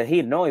 No puedes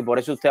ir, ¿no? Y por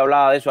eso usted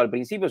hablaba de eso al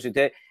principio. Si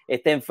usted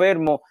está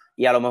enfermo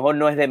y a lo mejor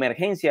no es de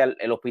emergencia,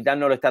 el hospital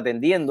no lo está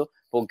atendiendo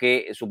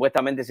porque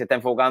supuestamente se está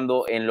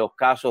enfocando en los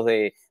casos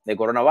de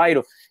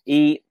coronavirus.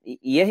 Y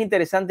es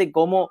interesante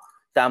cómo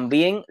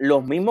también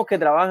los mismos que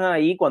trabajan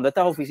ahí, cuando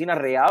estas oficinas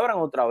reabran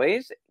otra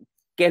vez,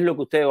 ¿qué es lo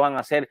que ustedes van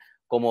a hacer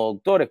como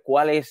doctores?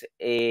 ¿Cuál es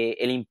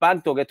el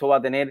impacto que esto va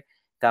a tener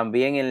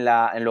también en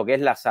lo que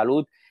es la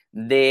salud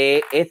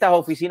de estas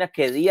oficinas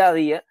que día a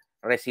día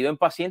reciben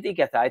pacientes y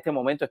que hasta este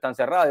momento están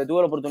cerradas? Yo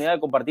tuve la oportunidad de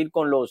compartir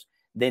con los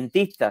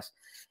dentistas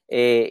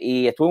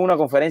y estuve en una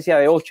conferencia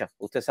de OCHA.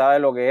 Usted sabe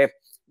lo que es,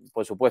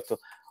 por supuesto,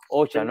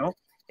 OCHA, ¿no?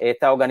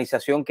 Esta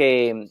organización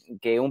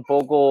que un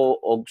poco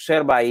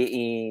observa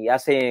y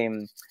hace,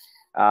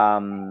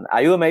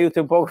 ayúdeme ahí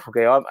usted un poco,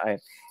 porque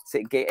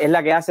que es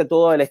la que hace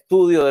todo el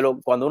estudio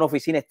de cuando una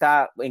oficina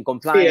está en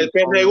compliance. Sí, el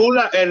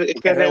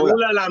que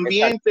regula el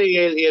ambiente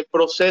y el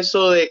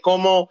proceso de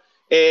cómo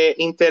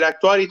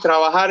interactuar y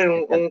trabajar en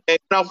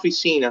una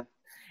oficina.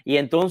 Y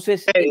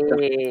entonces,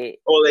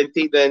 o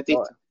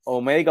dentista. O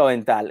médica o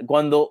dental.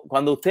 Cuando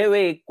usted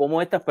ve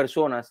cómo estas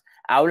personas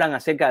hablan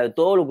acerca de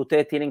todo lo que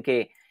ustedes tienen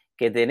que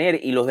tener,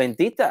 y los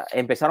dentistas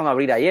empezaron a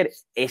abrir ayer,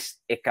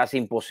 es casi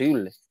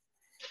imposible.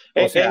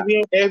 O sea,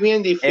 es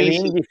bien difícil. Es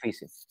bien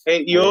difícil.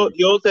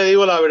 Yo te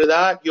digo la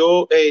verdad,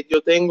 yo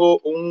tengo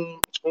un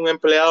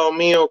empleado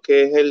mío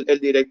que es el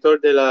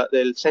director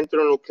del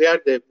centro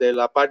nuclear de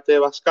la parte de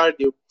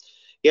Vascardio,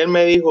 y él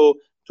me dijo,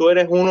 tú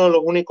eres uno de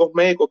los únicos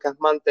médicos que has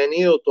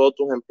mantenido todos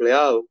tus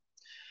empleados.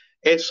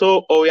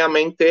 Eso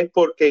obviamente es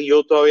porque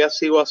yo todavía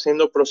sigo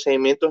haciendo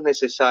procedimientos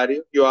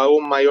necesarios. Yo hago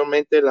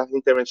mayormente las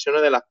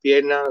intervenciones de las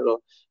piernas,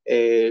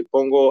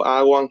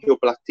 hago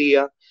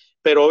angioplastía,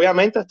 pero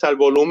obviamente hasta el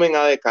volumen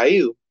ha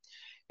decaído.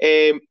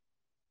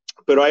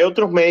 Pero hay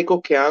otros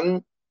médicos que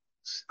han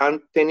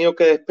tenido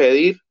que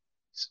despedir,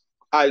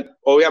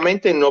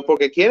 obviamente no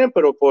porque quieren,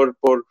 pero por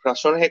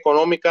razones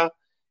económicas,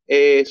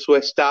 su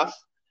staff.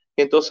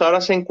 Entonces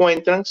ahora se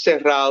encuentran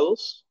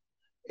cerrados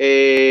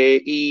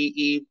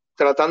y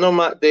tratando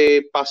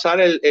de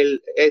pasar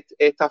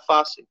esta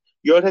fase.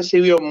 Yo he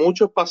recibido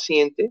muchos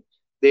pacientes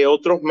de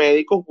otros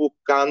médicos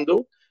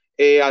buscando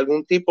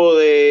algún tipo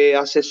de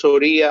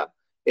asesoría,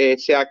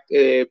 sea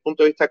desde el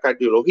punto de vista de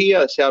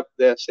cardiología, sea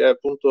desde el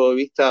punto de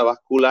vista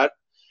vascular.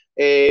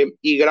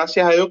 Y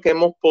gracias a Dios que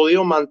hemos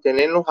podido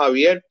mantenernos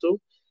abiertos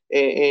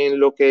en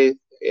lo que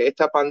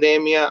esta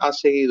pandemia ha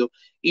seguido.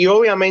 Y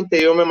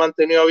obviamente yo me he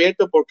mantenido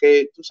abierto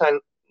porque, tú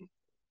sabes,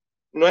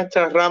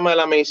 nuestra rama de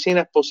la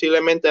medicina es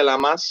posiblemente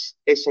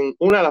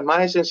una de las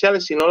más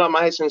esenciales, si no la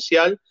más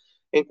esencial,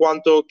 en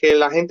cuanto que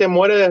la gente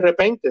muere de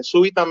repente,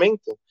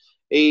 súbitamente,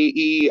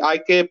 y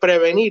hay que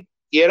prevenir.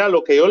 Y era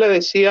lo que yo le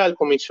decía al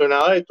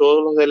comisionado y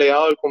todos los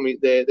delegados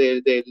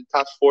del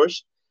Task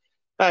Force.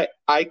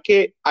 Hay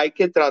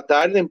que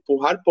tratar de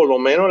empujar por lo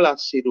menos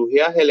las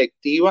cirugías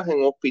electivas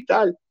en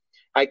hospital.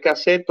 Hay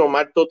que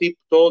tomar todo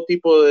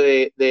tipo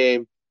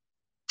de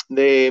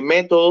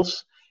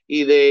métodos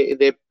y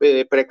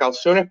de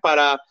precauciones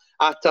para,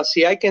 hasta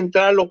si hay que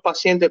entrar los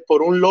pacientes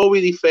por un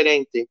lobby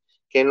diferente,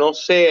 que no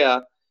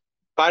sea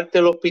parte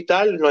del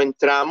hospital, lo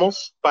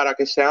entramos para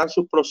que se hagan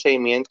sus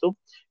procedimientos.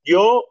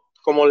 Yo,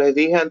 como les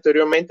dije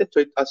anteriormente,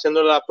 estoy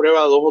haciendo la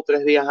prueba 2 o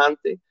 3 días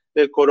antes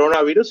del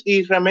coronavirus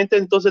y realmente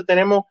entonces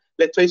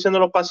le estoy diciendo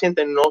a los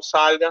pacientes, no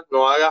salgas,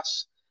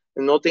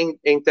 no te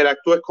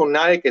interactúes con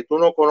nadie que tú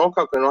no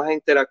conozcas o que no has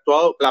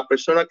interactuado.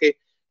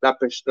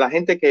 La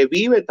gente que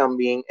vive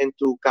también en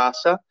tu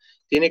casa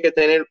tiene que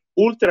tener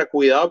ultra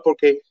cuidado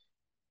porque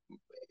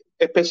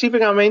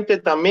específicamente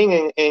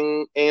también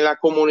en la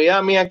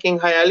comunidad mía aquí en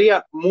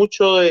Hialeah,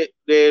 muchos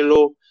de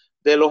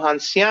los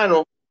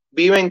ancianos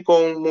viven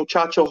con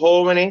muchachos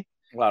jóvenes,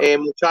 claro.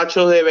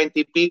 Muchachos de 20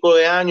 y pico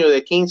de años,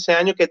 de 15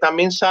 años, que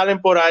también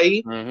salen por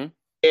ahí,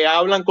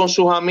 hablan con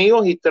sus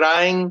amigos y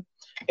traen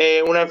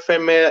la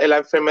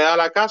enfermedad a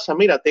la casa.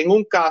 Mira, tengo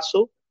un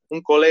caso,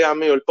 un colega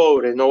mío, el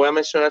pobre, no voy a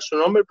mencionar su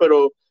nombre,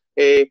 pero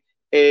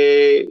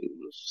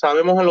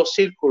sabemos en los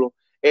círculos,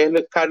 es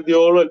el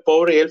cardiólogo, el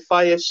pobre, y él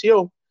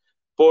falleció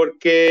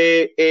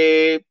porque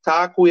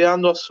estaba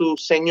cuidando a su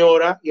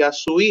señora y a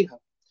su hija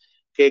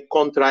que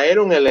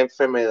contrajeron la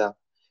enfermedad.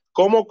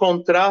 ¿Cómo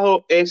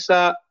contrajo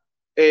esa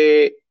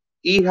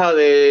hija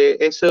de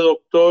ese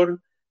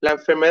doctor la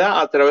enfermedad?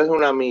 A través de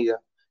una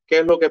amiga. ¿Qué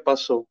es lo que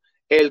pasó?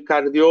 El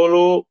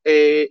cardiólogo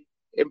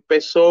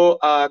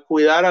empezó a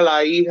cuidar a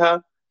la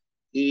hija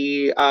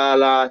y a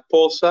la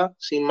esposa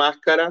sin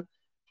máscara,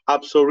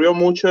 absorbió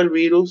mucho el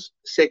virus,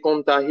 se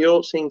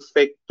contagió, se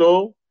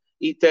infectó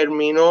y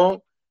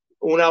terminó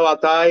una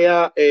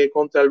batalla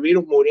contra el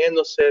virus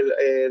muriéndose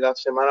la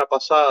semana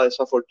pasada,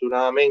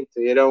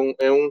 desafortunadamente.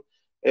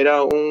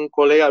 Era un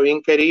colega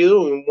bien querido,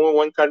 un muy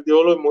buen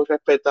cardiólogo y muy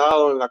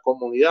respetado en la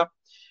comunidad.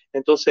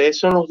 Entonces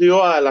eso nos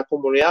dio a la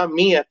comunidad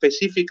mía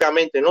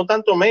específicamente, no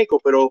tanto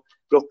médicos, pero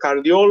los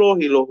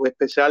cardiólogos y los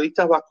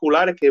especialistas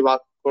vasculares que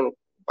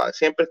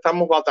siempre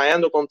estamos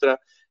batallando contra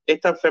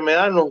esta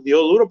enfermedad, nos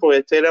dio duro porque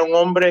este era un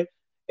hombre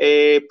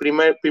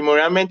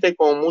primordialmente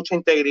con mucha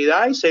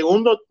integridad y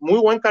segundo, muy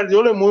buen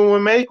cardiólogo y muy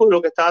buen médico, y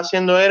lo que estaba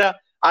haciendo era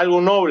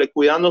algo noble,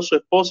 cuidando a su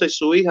esposa y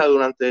su hija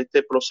durante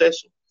este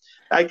proceso.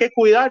 Hay que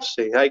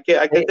cuidarse, hay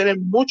que tener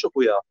mucho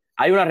cuidado.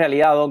 Hay una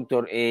realidad,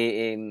 doctor,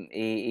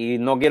 y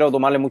no quiero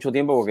tomarle mucho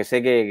tiempo porque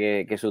sé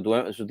que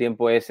su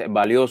tiempo es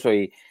valioso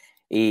y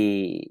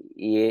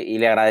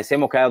le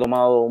agradecemos que haya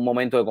tomado un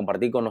momento de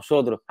compartir con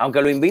nosotros,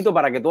 aunque lo invito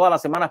para que todas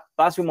las semanas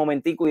pase un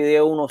momentico y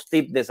dé unos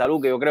tips de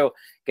salud que yo creo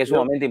que es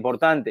sumamente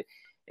importante.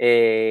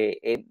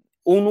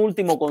 Un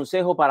último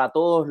consejo para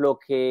todos los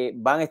que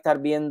van a estar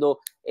viendo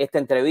esta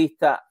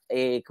entrevista,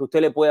 que usted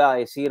le pueda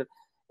decir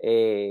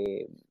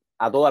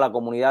a toda la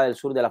comunidad del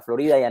sur de la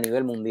Florida y a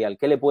nivel mundial.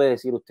 ¿Qué le puede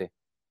decir usted?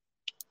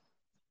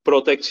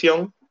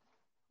 Protección.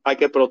 Hay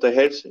que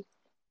protegerse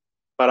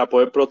para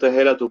poder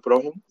proteger a tu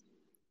prójimo.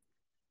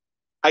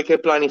 Hay que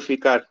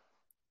planificar.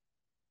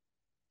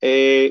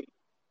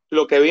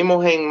 Lo que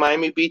vimos en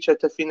Miami Beach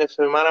este fin de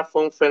semana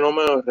fue un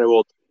fenómeno de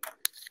rebote.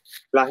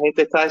 La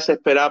gente está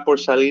desesperada por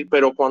salir,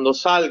 pero cuando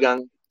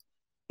salgan,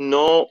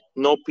 no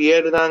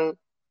pierdan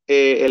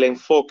el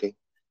enfoque.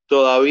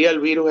 Todavía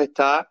el virus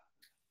está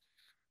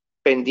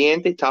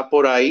pendiente, está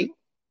por ahí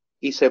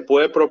y se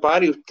puede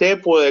propagar y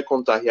usted puede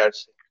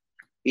contagiarse.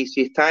 Y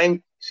si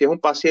es un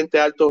paciente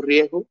de alto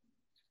riesgo,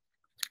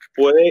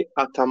 puede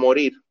hasta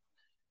morir.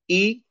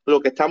 Y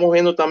lo que estamos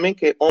viendo también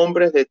que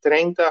hombres de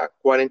 30 a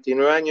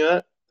 49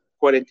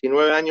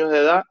 años de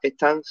edad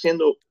están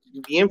siendo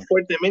bien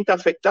fuertemente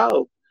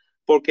afectados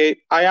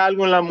porque hay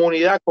algo en la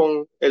inmunidad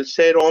con el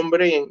ser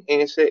hombre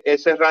en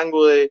ese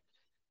rango de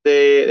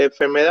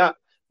enfermedad.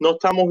 No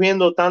estamos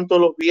viendo tanto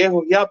los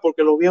viejos ya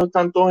porque los viejos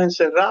están todos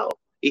encerrados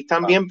y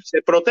también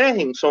se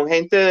protegen. Son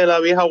gente de la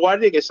vieja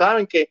guardia que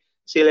saben que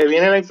si le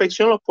viene la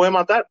infección los puede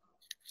matar.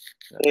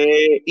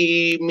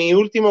 Y mi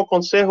último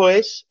consejo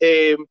es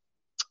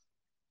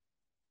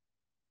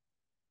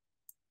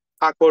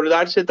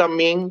acordarse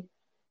también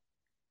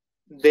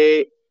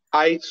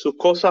hay sus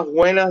cosas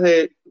buenas,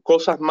 de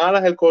cosas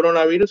malas del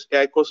coronavirus y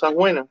hay cosas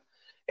buenas.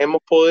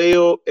 Hemos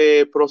podido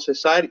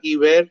procesar y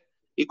ver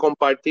y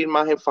compartir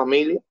más en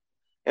familia.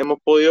 Hemos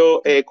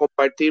podido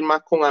compartir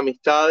más con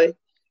amistades.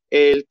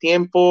 El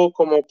tiempo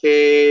como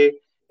que,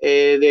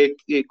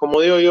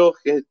 como digo yo,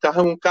 que estás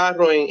en un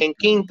carro en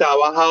quinta, ha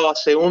bajado a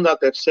segunda,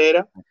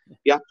 tercera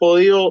y has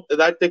podido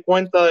darte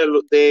cuenta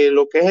de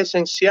lo que es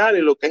esencial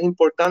y lo que es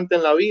importante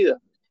en la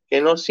vida.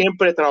 Que no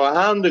siempre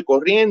trabajando y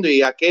corriendo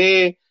y a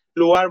qué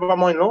lugar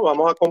vamos, no,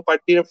 vamos a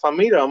compartir en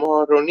familia,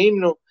 vamos a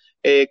reunirnos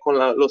con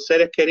los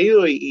seres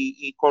queridos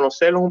y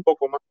conocerlos un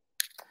poco más.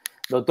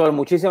 Doctor,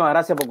 muchísimas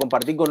gracias por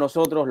compartir con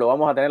nosotros. Lo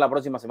vamos a tener la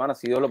próxima semana,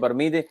 si Dios lo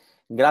permite.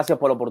 Gracias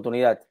por la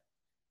oportunidad.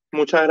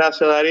 Muchas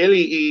gracias, Dariel,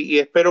 y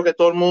espero que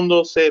todo el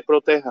mundo se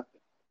proteja.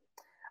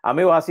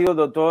 Amigos, ha sido el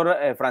doctor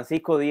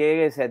Francisco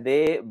Diegues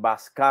de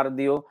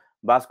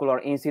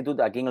Vascular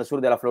Institute aquí en el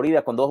sur de la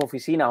Florida, con 2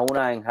 oficinas,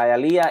 una en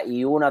Hialeah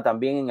y una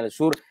también en el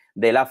sur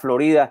de la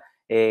Florida,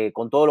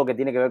 con todo lo que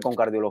tiene que ver con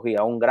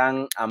cardiología. Un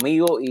gran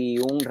amigo y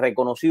un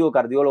reconocido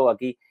cardiólogo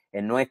aquí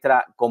en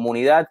nuestra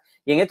comunidad.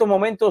 Y en estos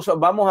momentos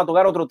vamos a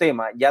tocar otro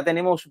tema. Ya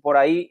tenemos por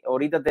ahí,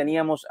 ahorita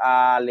teníamos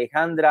a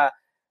Alejandra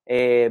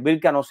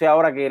Vilca, no sé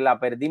ahora que la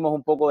perdimos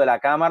un poco de la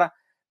cámara,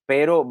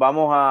 pero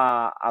vamos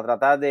a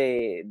tratar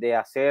de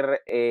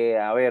hacer,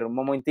 a ver, un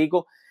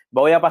momentico.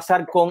 Voy a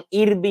pasar con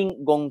Irving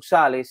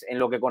González en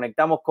lo que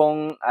conectamos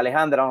con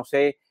Alejandra, no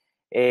sé.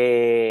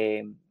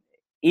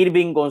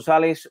 Irving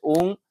González,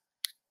 un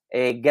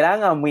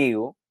gran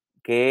amigo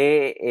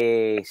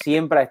que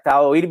siempre ha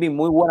estado. Irving,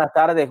 muy buenas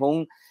tardes,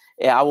 un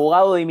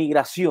abogado de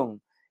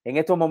inmigración en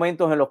estos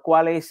momentos en los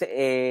cuales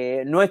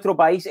nuestro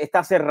país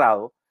está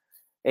cerrado.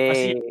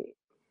 ¿Qué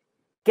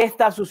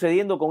está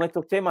sucediendo con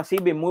estos temas,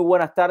 Silvia? Muy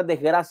buenas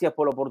tardes, gracias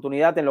por la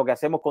oportunidad en lo que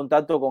hacemos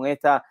contacto con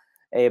esta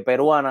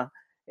peruana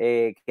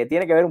que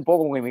tiene que ver un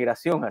poco con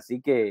inmigración, así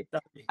que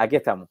aquí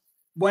estamos.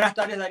 Buenas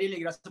tardes, Dariel,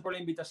 y gracias por la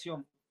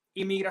invitación.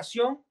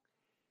 Inmigración,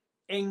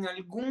 en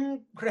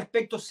algún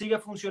respecto sigue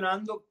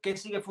funcionando. ¿Qué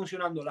sigue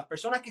funcionando? Las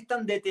personas que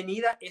están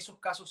detenidas, esos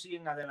casos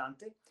siguen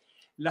adelante.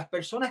 Las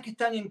personas que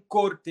están en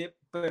corte,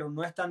 pero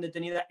no están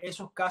detenidas,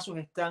 esos casos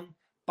están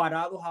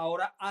parados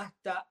ahora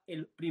hasta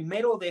el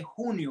 1 de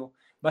junio.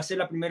 Va a ser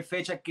la primera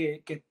fecha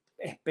que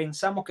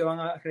pensamos que van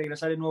a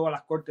regresar de nuevo a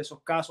las cortes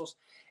esos casos.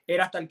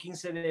 Era hasta el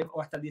 15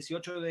 o hasta el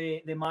 18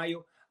 de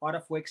mayo.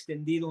 Ahora fue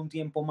extendido un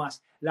tiempo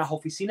más. Las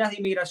oficinas de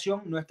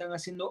inmigración no están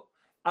haciendo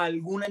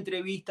alguna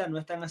entrevista, no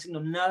están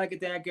haciendo nada que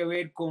tenga que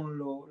ver con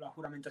las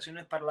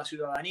juramentaciones para la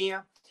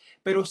ciudadanía,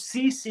 pero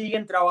sí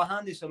siguen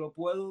trabajando y se lo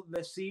puedo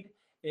decir,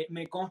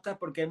 me consta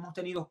porque hemos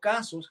tenido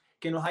casos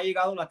que nos ha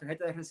llegado la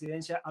tarjeta de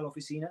residencia a la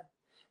oficina,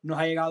 nos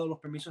ha llegado los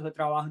permisos de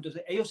trabajo,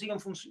 entonces ellos siguen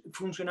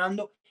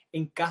funcionando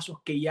en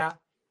casos que ya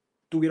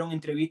tuvieron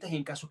entrevistas y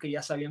en casos que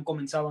ya se habían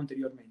comenzado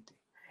anteriormente.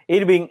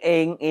 Irving,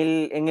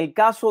 en el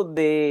caso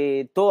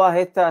de todas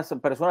estas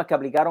personas que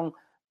aplicaron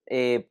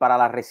para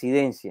la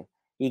residencia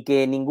y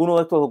que ninguno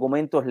de estos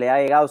documentos le ha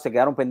llegado, se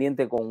quedaron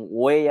pendientes con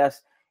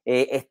huellas,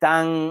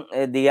 están,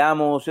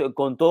 digamos,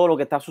 con todo lo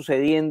que está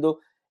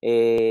sucediendo,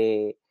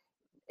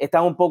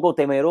 están un poco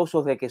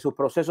temerosos de que sus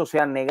procesos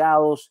sean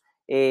negados.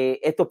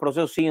 ¿Estos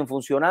procesos siguen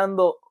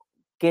funcionando?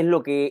 ¿Qué es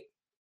lo que,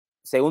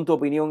 según tu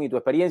opinión y tu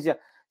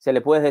experiencia, se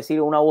le puede decir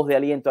una voz de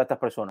aliento a estas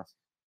personas?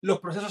 Los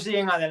procesos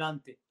siguen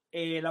adelante.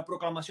 La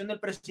proclamación del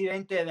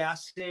presidente de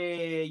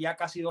hace ya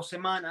casi 2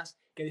 semanas,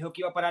 que dijo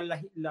que iba a parar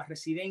la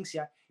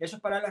residencia, eso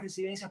es parar las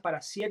residencias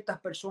para ciertas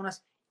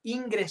personas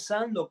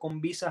ingresando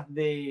con visas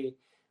de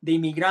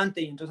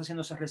inmigrante y entonces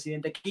haciéndose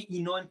residente aquí,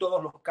 y no en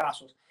todos los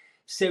casos.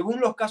 Según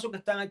los casos que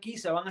están aquí,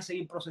 se van a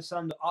seguir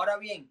procesando. Ahora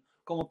bien,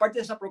 como parte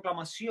de esa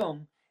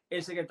proclamación,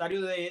 el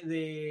secretario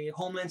de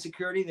Homeland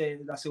Security,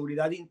 de la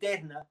Seguridad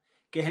Interna,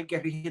 que es el que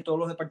rige todos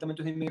los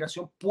departamentos de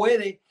inmigración,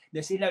 puede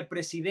decirle al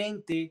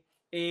presidente,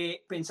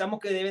 pensamos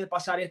que debe de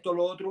pasar esto o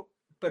lo otro,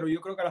 pero yo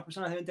creo que las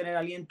personas deben tener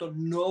aliento,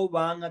 no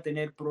van a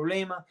tener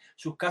problemas,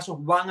 sus casos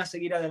van a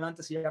seguir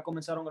adelante si ya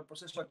comenzaron el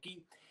proceso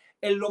aquí.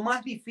 Lo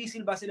más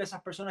difícil va a ser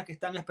esas personas que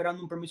están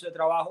esperando un permiso de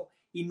trabajo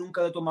y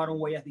nunca tomaron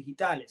huellas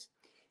digitales.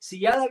 Si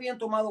ya habían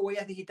tomado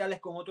huellas digitales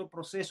con otro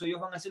proceso,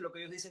 ellos van a hacer lo que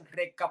ellos dicen,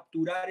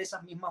 recapturar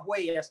esas mismas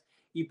huellas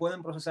y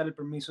pueden procesar el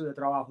permiso de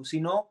trabajo. Si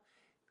no,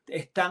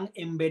 están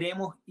en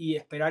veremos y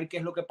esperar qué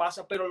es lo que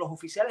pasa, pero los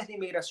oficiales de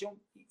inmigración,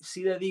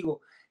 sí les digo,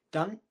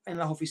 están en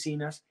las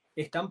oficinas,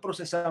 están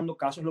procesando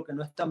casos, lo que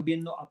no están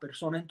viendo a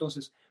personas.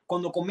 Entonces,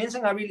 cuando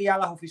comiencen a abrir ya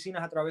las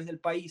oficinas a través del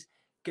país,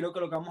 creo que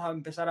lo que vamos a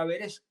empezar a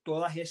ver es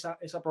toda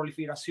esa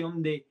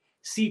proliferación de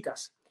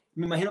citas.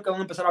 Me imagino que van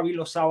a empezar a abrir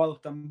los sábados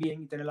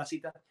también y tener las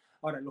citas.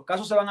 Ahora, los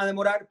casos se van a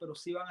demorar, pero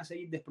sí van a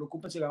seguir,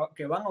 despreocúpense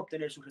que van a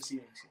obtener su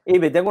residencia. Y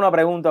tengo una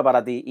pregunta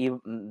para ti, y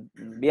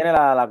viene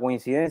la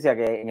coincidencia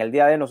que en el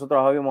día de hoy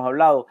nosotros habíamos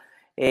hablado.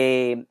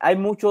 Hay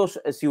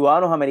muchos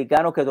ciudadanos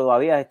americanos que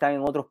todavía están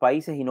en otros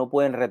países y no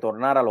pueden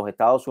retornar a los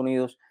Estados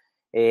Unidos,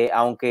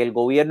 aunque el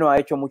gobierno ha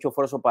hecho mucho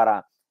esfuerzo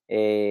para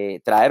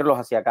traerlos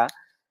hacia acá.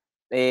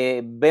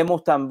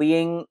 Vemos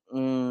también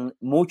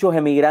muchos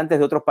emigrantes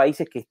de otros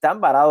países que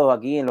están varados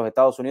aquí en los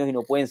Estados Unidos y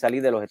no pueden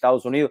salir de los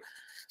Estados Unidos.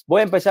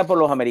 Voy a empezar por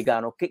los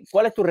americanos.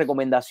 ¿Cuál es tu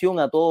recomendación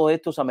a todos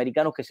estos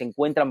americanos que se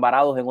encuentran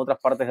varados en otras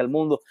partes del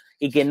mundo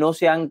y que no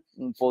se han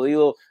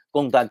podido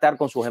contactar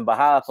con sus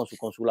embajadas, con sus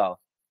consulados?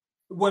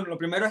 Bueno, lo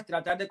primero es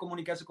tratar de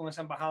comunicarse con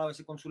esa embajada o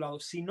ese consulado.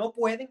 Si no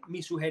pueden,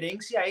 mi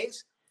sugerencia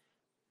es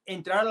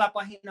entrar a la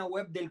página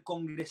web del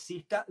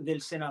congresista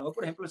del senador,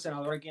 por ejemplo, el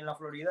senador aquí en la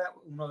Florida,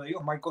 uno de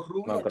ellos, Marco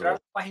Rubio, entrar a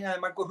la página de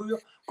Marco Rubio,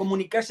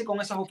 comunicarse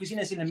con esas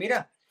oficinas y decirle,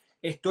 mira,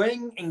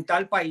 estoy en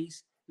tal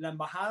país, la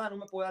embajada no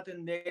me puede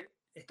atender,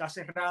 está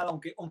cerrada,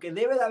 aunque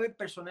debe de haber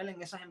personal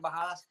en esas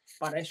embajadas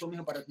para eso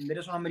mismo, para atender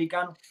a esos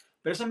americanos,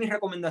 Pero esa es mi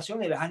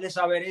recomendación y dejarles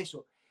saber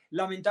eso.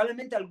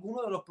 Lamentablemente,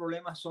 algunos de los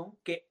problemas son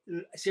que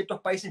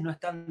ciertos países no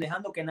están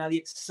dejando que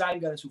nadie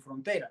salga de sus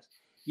fronteras.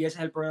 Y ese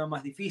es el problema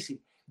más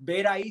difícil.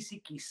 Ver ahí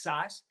si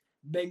quizás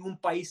ven un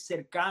país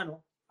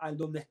cercano al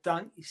donde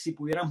están y si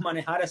pudieran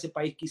manejar a ese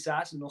país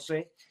quizás, no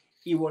sé,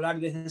 y volar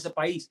desde ese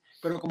país.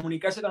 Pero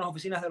comunicarse con las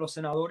oficinas de los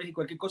senadores y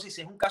cualquier cosa, y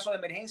si es un caso de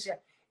emergencia,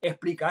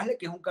 explicarle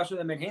que es un caso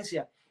de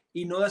emergencia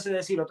y no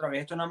decir otra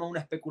vez, esto es nada más una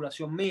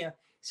especulación mía,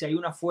 si hay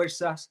unas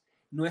fuerzas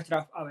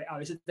nuestras, a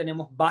veces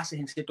tenemos bases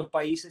en ciertos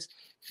países,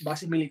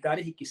 bases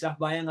militares y quizás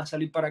vayan a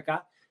salir para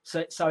acá.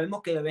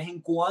 Sabemos que de vez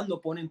en cuando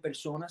ponen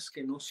personas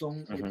que no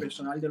son el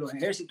personal de los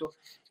ejércitos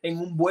en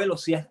un vuelo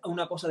si es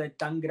una cosa de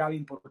tan grave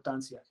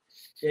importancia.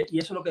 Y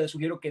eso es lo que les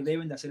sugiero que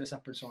deben de hacer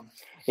esas personas.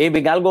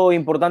 Irving, algo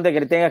importante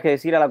que tengas que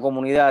decir a la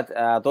comunidad,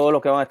 a todos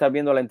los que van a estar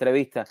viendo la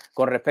entrevista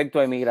con respecto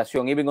a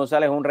inmigración. Irving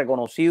González es un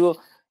reconocido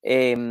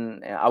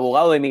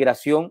abogado de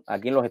inmigración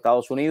aquí en los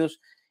Estados Unidos.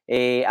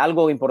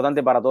 Algo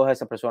importante para todas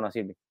esas personas,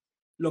 Irving.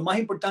 Lo más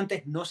importante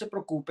es no se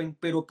preocupen,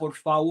 pero por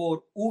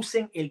favor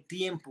usen el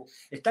tiempo.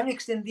 Están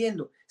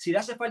extendiendo. Si le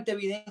hace falta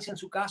evidencia en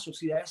su caso,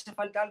 si le hace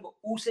falta algo,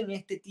 usen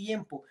este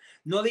tiempo.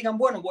 No digan,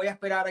 bueno, voy a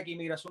esperar a que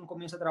inmigración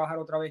comience a trabajar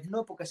otra vez.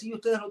 No, porque así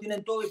ustedes lo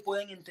tienen todo y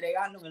pueden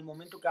entregarlo en el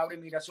momento que abre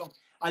inmigración.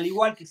 Al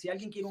igual que si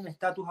alguien quiere un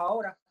estatus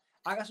ahora,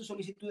 haga su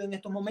solicitud en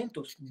estos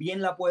momentos.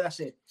 Bien la puede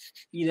hacer.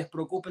 Y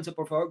despreocúpense,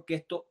 por favor, que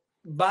esto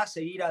va a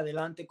seguir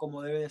adelante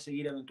como debe de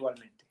seguir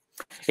eventualmente.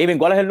 Irving,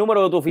 ¿cuál es el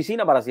número de tu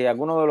oficina para si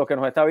alguno de los que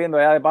nos está viendo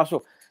allá de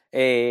paso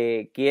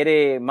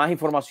quiere más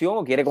información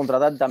o quiere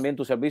contratar también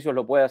tus servicios,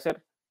 lo puede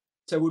hacer?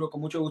 Seguro, con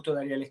mucho gusto,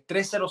 Dariel. Es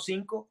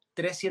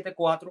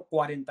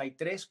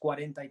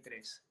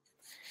 305-374-4343.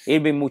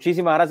 Irving,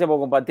 muchísimas gracias por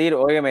compartir.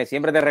 Óyeme,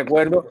 siempre te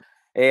recuerdo.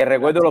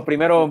 Recuerdo los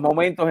primeros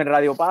momentos en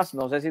Radio Paz.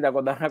 No sé si te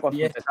acordarás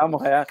cuando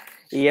empezamos allá.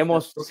 Y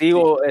hemos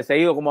seguido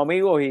como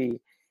amigos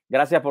y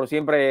gracias por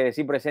siempre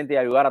decir presente y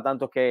ayudar a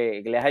tantos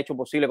que les ha hecho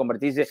posible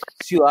convertirse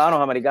ciudadanos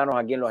americanos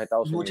aquí en los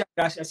Estados Unidos. Muchas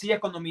gracias. Así es,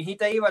 cuando mi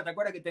hijita iba, ¿te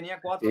acuerdas que tenía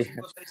 4,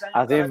 5, 6 años?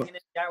 Así ahora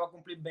ya va a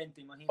cumplir 20,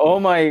 imagínate. Oh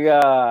my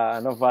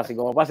God, no es fácil,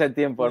 como pasa el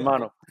tiempo,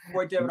 hermano.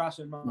 Fuerte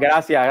abrazo, hermano.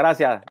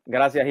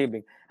 Gracias,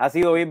 Irving. Ha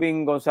sido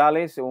Irving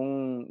González,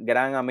 un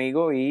gran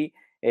amigo y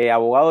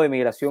abogado de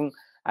inmigración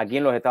aquí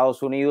en los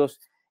Estados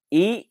Unidos.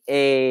 Y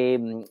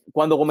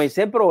cuando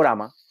comencé el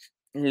programa,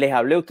 les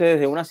hablé a ustedes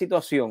de una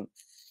situación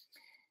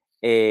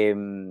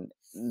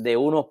de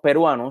unos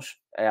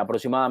peruanos,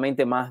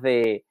 aproximadamente más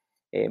de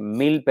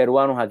 1,000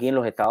 peruanos aquí en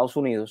los Estados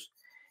Unidos,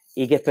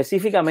 y que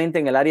específicamente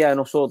en el área de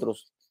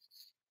nosotros,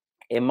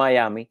 en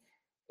Miami,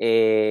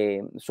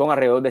 son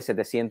alrededor de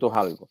 700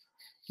 algo.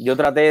 Yo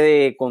traté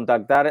de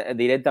contactar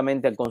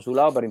directamente al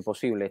consulado, pero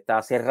imposible.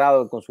 Está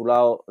cerrado el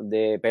consulado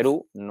de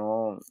Perú.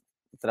 No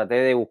traté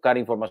de buscar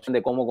información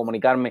de cómo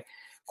comunicarme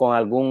con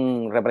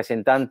algún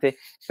representante,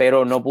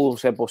 pero no pudo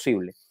ser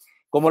posible.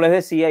 Como les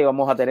decía,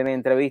 íbamos a tener en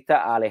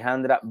entrevista a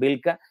Alejandra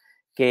Vilca,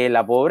 que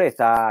la pobre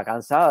está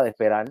cansada de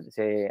esperar.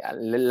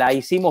 La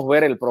hicimos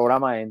ver el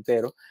programa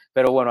entero,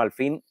 pero bueno, al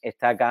fin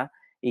está acá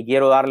y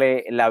quiero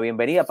darle la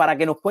bienvenida para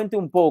que nos cuente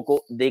un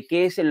poco de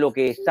qué es lo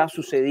que está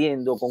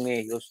sucediendo con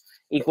ellos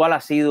y cuál ha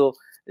sido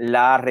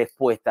la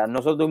respuesta.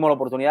 Nosotros tuvimos la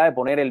oportunidad de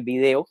poner el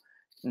video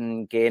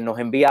que nos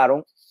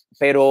enviaron,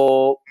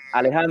 pero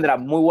Alejandra,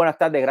 muy buenas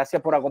tardes,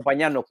 gracias por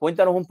acompañarnos.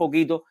 Cuéntanos un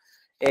poquito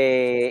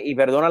y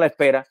perdona la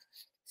espera.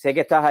 Sé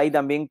que estás ahí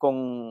también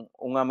con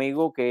un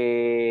amigo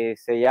que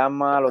se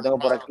llama, lo tengo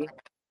por aquí,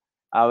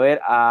 a ver,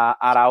 a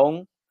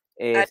Aarón.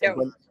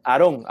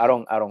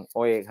 Aarón.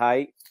 Oye,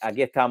 hi,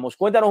 aquí estamos.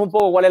 Cuéntanos un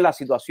poco cuál es la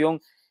situación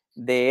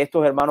de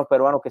estos hermanos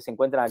peruanos que se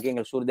encuentran aquí en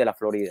el sur de la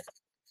Florida.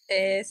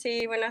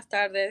 Sí, buenas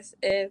tardes.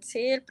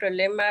 Sí, el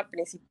problema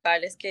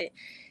principal es que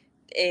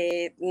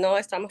no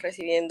estamos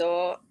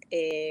recibiendo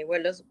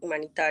vuelos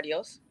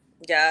humanitarios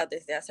ya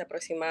desde hace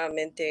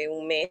aproximadamente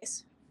un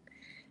mes.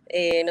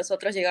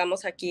 Nosotros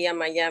llegamos aquí a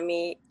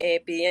Miami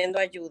pidiendo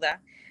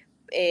ayuda,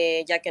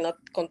 ya que no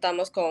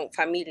contamos con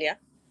familia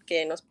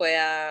que nos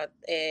pueda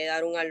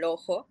dar un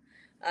alojo,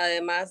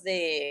 además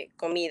de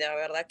comida,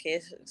 ¿verdad? Que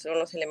son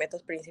los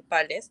elementos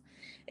principales.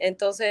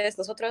 Entonces,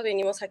 nosotros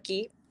vinimos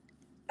aquí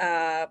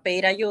a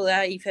pedir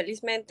ayuda y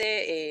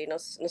felizmente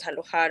nos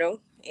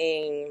alojaron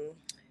en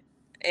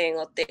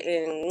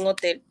un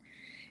hotel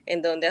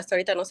en donde hasta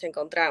ahorita nos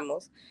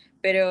encontramos.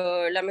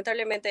 Pero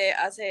lamentablemente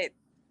hace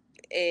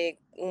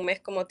un mes,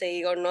 como te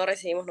digo, no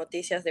recibimos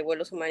noticias de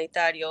vuelos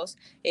humanitarios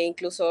e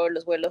incluso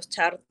los vuelos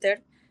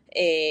charter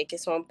que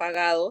son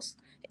pagados,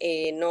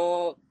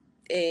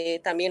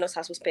 también nos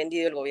ha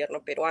suspendido el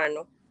gobierno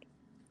peruano.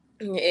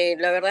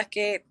 La verdad es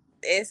que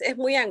es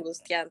muy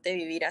angustiante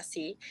vivir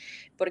así,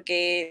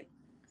 porque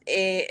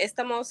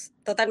estamos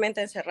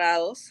totalmente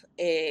encerrados,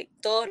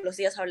 todos los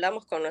días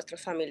hablamos con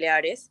nuestros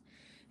familiares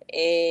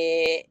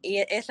y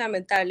es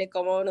lamentable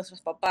cómo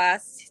nuestros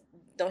papás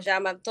nos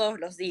llaman todos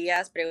los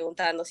días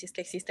preguntando si es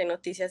que existen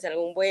noticias de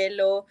algún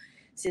vuelo,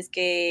 si es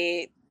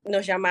que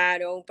nos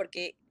llamaron,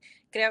 porque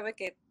créanme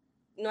que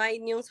no hay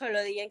ni un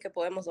solo día en que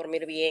podemos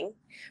dormir bien,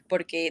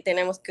 porque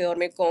tenemos que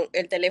dormir con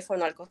el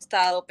teléfono al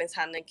costado,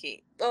 pensando en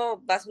que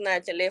va a sonar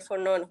el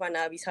teléfono, nos van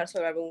a avisar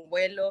sobre algún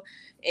vuelo,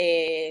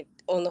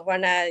 o nos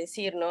van a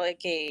decir, ¿no?, de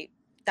que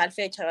tal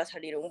fecha va a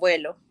salir un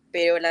vuelo,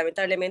 pero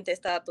lamentablemente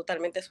está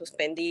totalmente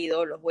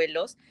suspendido los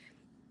vuelos.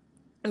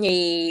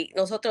 Y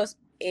nosotros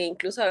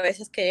incluso a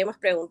veces queremos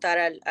preguntar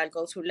al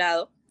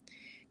consulado,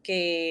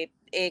 que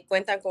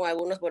cuentan con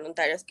algunos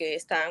voluntarios que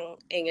están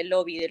en el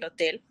lobby del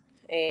hotel,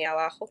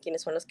 abajo,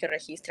 quienes son los que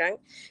registran,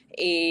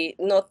 y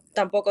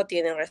tampoco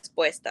tienen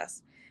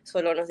respuestas.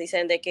 Solo nos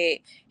dicen de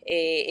que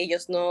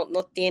ellos no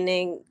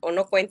tienen o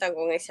no cuentan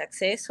con ese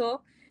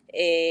acceso,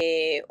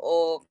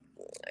 o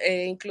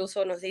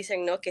incluso nos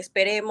dicen, ¿no?, que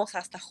esperemos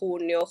hasta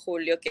junio,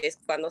 julio, que es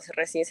cuando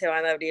recién se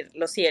van a abrir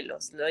los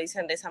cielos. Lo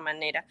dicen de esa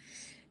manera.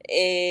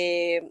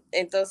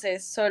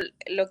 Entonces,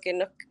 lo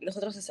que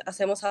nosotros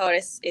hacemos ahora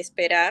es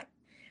esperar.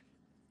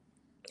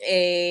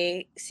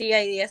 Sí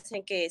hay días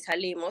en que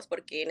salimos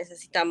porque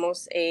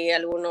necesitamos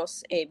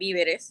algunos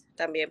víveres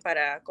también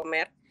para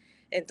comer.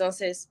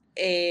 Entonces,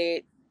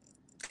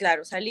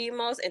 claro,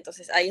 salimos,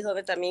 entonces ahí es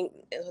donde también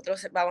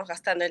nosotros vamos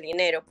gastando el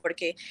dinero,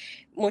 porque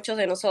muchos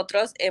de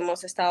nosotros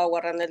hemos estado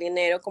guardando el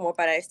dinero como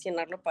para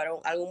destinarlo para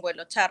algún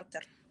vuelo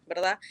charter,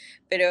 ¿verdad?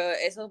 Pero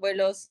esos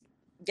vuelos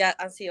ya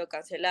han sido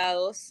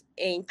cancelados,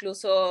 e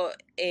incluso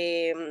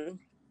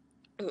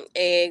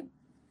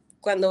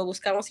cuando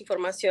buscamos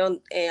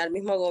información al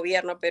mismo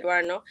gobierno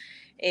peruano,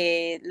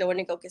 lo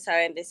único que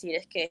saben decir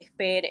es que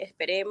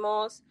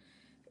esperemos,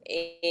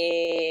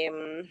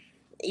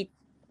 y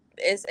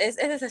es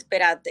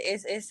desesperante,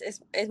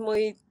 es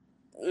muy,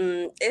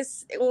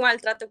 es un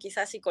maltrato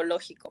quizás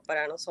psicológico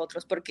para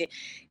nosotros, porque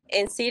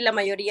en sí la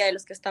mayoría de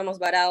los que estamos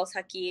varados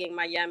aquí en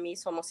Miami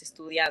somos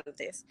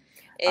estudiantes.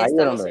 Ahí es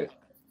donde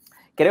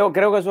creo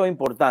que eso es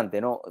importante,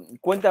 ¿no?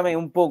 Cuéntame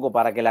un poco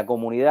para que la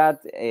comunidad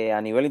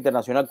a nivel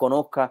internacional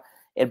conozca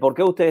el por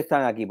qué ustedes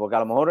están aquí, porque a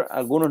lo mejor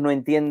algunos no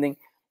entienden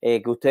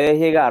que ustedes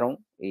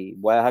llegaron, y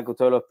voy a dejar que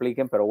ustedes lo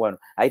expliquen, pero bueno,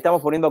 ahí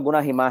estamos poniendo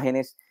algunas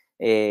imágenes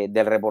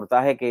del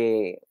reportaje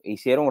que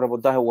hicieron, un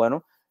reportaje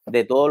bueno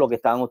de todo lo que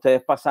estaban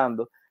ustedes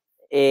pasando.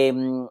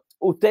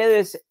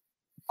 Ustedes,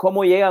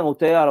 ¿cómo llegan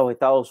ustedes a los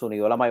Estados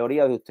Unidos? La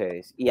mayoría de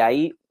ustedes. Y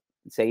ahí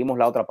seguimos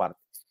la otra parte.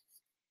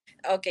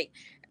 Ok.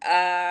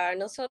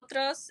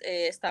 Nosotros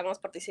estamos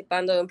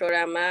participando de un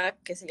programa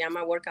que se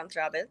llama Work and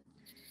Travel.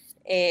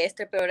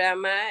 Este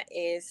programa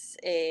es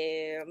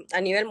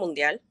a nivel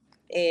mundial,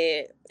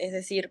 es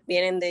decir,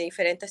 vienen de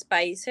diferentes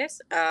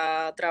países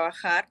a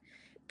trabajar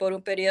por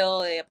un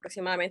periodo de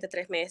aproximadamente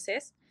 3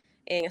 meses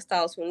en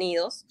Estados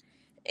Unidos,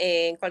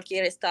 en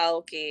cualquier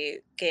estado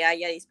que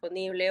haya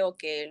disponible, o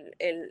que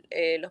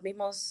los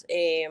mismos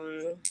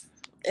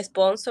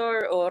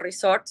sponsor o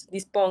resorts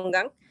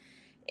dispongan.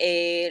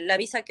 La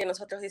visa que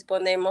nosotros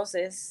disponemos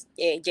es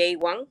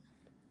J1,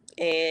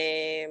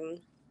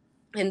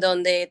 en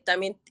donde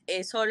también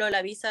solo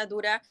la visa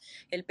dura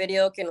el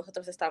periodo que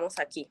nosotros estamos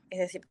aquí, es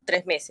decir,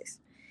 3 meses.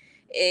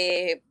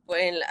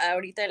 Pues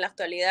ahorita en la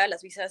actualidad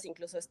las visas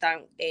incluso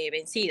están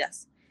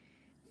vencidas.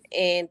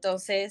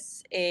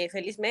 Entonces,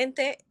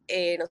 felizmente,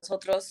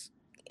 nosotros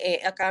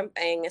acá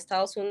en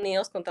Estados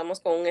Unidos contamos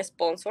con un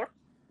sponsor,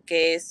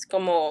 que es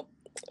como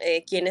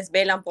quienes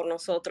velan por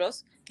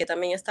nosotros, que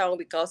también están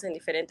ubicados en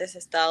diferentes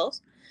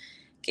estados,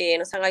 que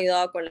nos han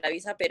ayudado con la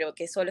visa, pero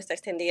que solo está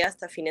extendida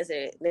hasta fines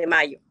de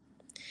mayo.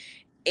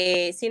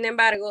 Sin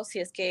embargo, si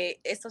es que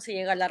esto se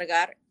llega a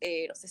alargar,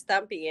 nos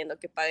están pidiendo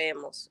que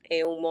paguemos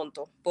un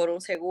monto por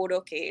un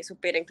seguro que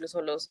supera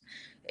incluso los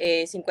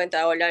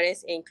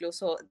 $50, e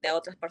incluso de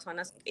otras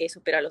personas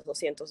supera los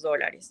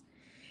 $200.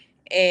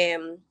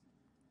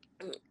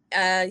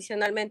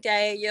 Adicionalmente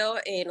a ello,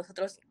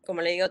 nosotros,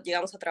 como le digo,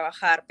 llegamos a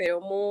trabajar, pero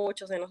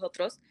muchos de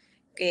nosotros,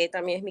 que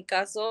también es mi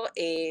caso,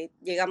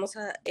 llegamos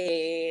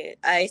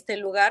a este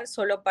lugar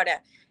solo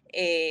para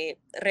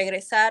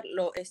regresar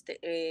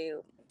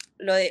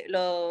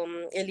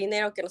el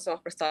dinero que nos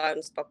hemos prestado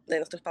de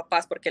nuestros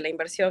papás, porque la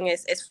inversión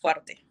es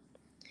fuerte.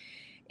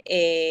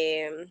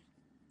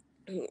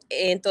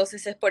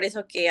 Entonces es por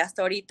eso que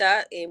hasta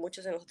ahorita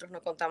muchos de nosotros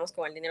no contamos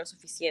con el dinero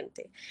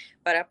suficiente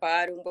para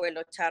pagar un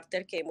vuelo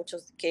charter, que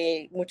muchos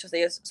de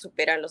ellos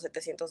superan los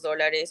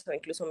 $700 o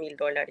incluso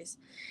 $1,000.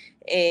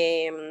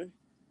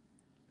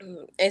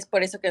 Es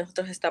por eso que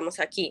nosotros estamos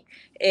aquí.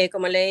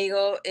 Como le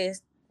digo,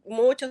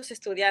 muchos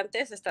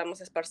estudiantes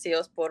estamos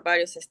esparcidos por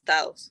varios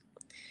estados.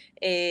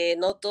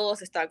 No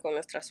todos están con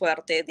nuestra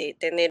suerte de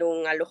tener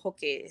un alojo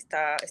que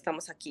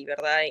estamos aquí,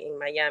 ¿verdad? En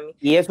Miami.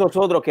 Y esos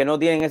otros que no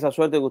tienen esa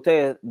suerte que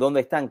ustedes,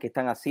 ¿dónde están? ¿Qué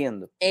están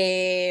haciendo?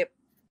 Sé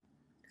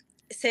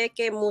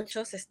que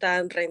muchos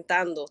están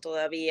rentando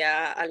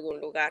todavía algún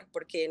lugar,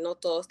 porque no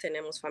todos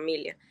tenemos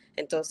familia.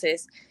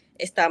 Entonces,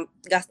 están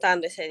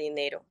gastando ese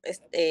dinero,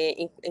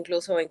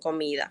 incluso en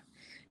comida.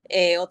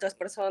 Otras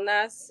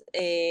personas,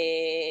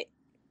 sé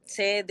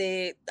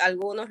de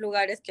algunos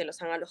lugares que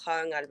los han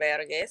alojado en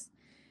albergues.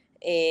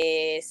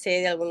 Sé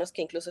de algunos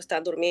que incluso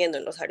están durmiendo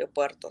en los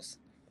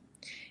aeropuertos,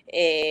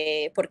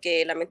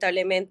 porque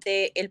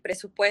lamentablemente el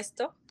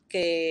presupuesto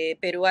que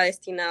Perú ha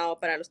destinado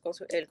para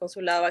el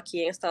consulado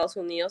aquí en Estados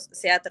Unidos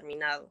se ha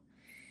terminado.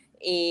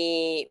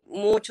 Y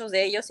muchos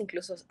de ellos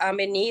incluso han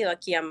venido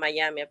aquí a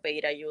Miami a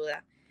pedir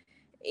ayuda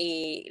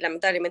y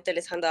lamentablemente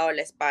les han dado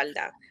la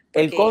espalda.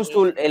 ¿El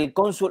cónsul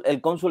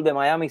de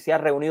Miami se ha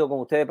reunido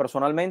con ustedes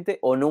personalmente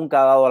o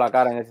nunca ha dado la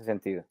cara en ese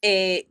sentido?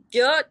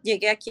 Yo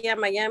llegué aquí a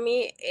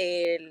Miami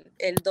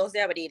el 2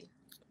 de abril.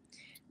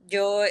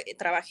 Yo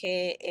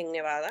trabajé en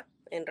Nevada,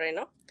 en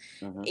Reno,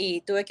 y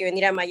tuve que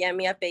venir a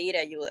Miami a pedir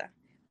ayuda,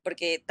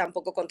 porque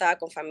tampoco contaba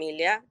con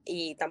familia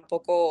y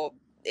tampoco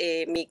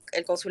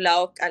el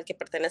consulado al que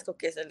pertenezco,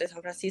 que es el de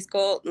San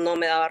Francisco, no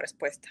me daba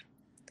respuesta.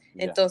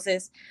 Yeah.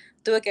 Entonces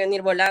tuve que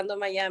venir volando a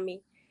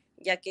Miami,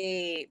 ya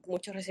que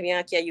muchos recibían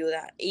aquí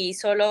ayuda. Y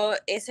solo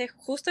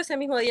justo ese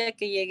mismo día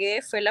que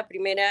llegué fue la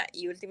primera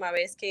y última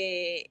vez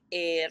que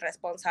el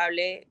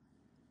responsable,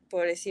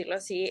 por decirlo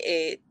así,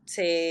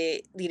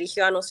 se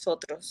dirigió a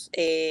nosotros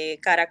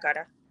cara a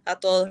cara, a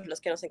todos los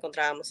que nos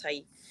encontrábamos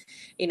ahí.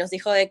 Y nos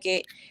dijo de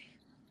que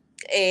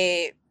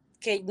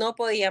no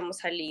podíamos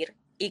salir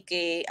y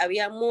que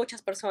había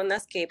muchas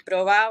personas que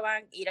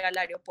probaban ir al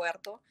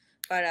aeropuerto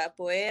para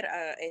poder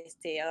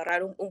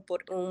agarrar un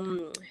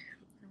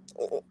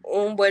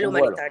vuelo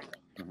humanitario.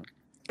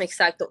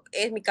 Exacto,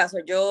 es mi caso.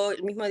 Yo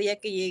el mismo día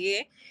que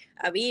llegué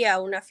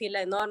había una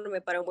fila enorme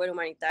para un vuelo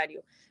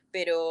humanitario,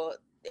 pero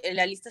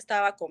la lista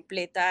estaba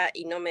completa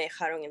y no me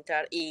dejaron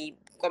entrar. Y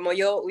como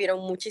yo,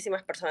 hubieron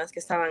muchísimas personas que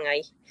estaban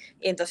ahí.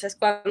 Y entonces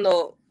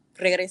cuando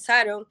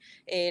regresaron,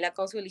 la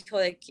cónsul dijo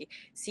de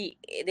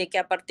que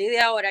a partir de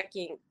ahora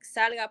quien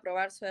salga a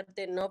probar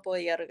suerte no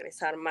podía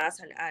regresar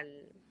más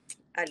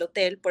al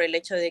hotel por el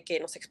hecho de que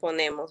nos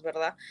exponemos,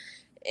 ¿verdad?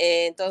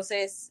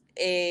 Entonces,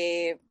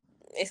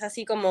 es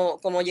así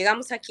como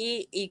llegamos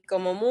aquí y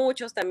como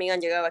muchos también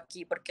han llegado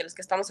aquí, porque los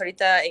que estamos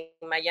ahorita en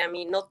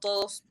Miami, no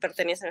todos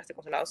pertenecen a este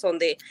consulado,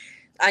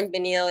 han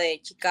venido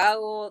de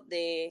Chicago,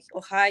 de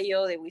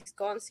Ohio, de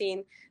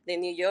Wisconsin, de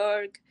New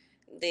York,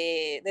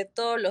 de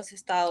todos los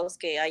estados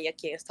que hay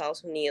aquí en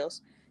Estados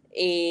Unidos.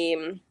 E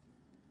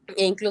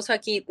incluso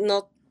aquí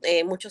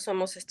muchos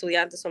somos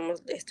estudiantes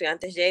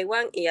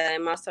J1 y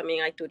además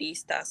también hay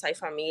turistas, hay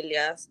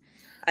familias,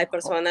 hay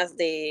personas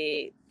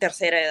de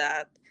tercera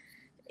edad.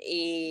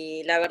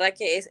 Y la verdad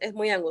que es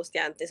muy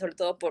angustiante, sobre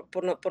todo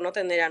por no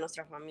tener a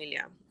nuestra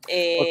familia.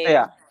 O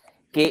sea,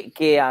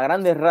 que a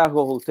grandes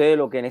rasgos ustedes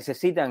lo que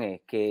necesitan es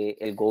que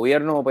el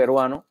gobierno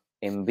peruano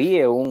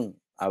envíe un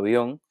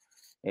avión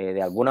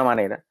de alguna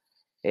manera,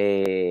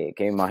 que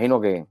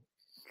imagino que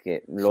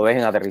lo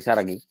dejen aterrizar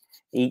aquí,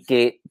 y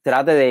que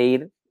trate de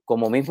ir,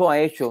 como mismo ha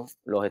hecho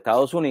los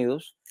Estados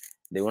Unidos,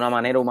 de una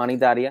manera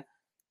humanitaria,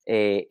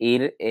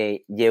 ir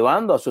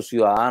llevando a sus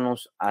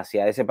ciudadanos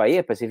hacia ese país,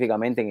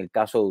 específicamente en el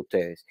caso de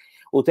ustedes.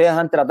 ¿Ustedes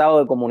han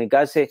tratado de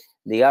comunicarse,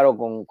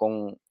 digamos,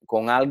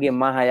 con alguien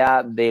más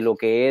allá de lo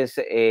que es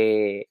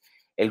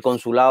el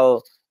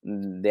consulado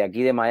de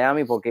aquí de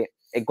Miami? Porque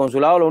el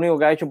consulado lo único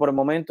que ha hecho por el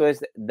momento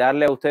es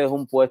darle a ustedes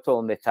un puesto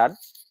donde estar.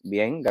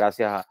 Bien,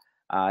 gracias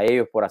a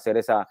ellos por hacer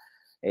esa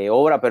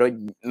obra, pero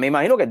me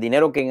imagino que el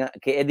dinero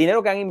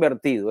que han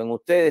invertido en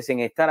ustedes,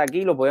 en estar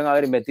aquí, lo pueden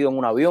haber invertido en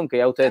un avión que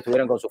ya ustedes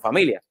estuvieran con su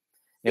familia.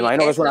 Me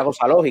imagino que es una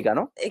cosa lógica,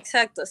 ¿no?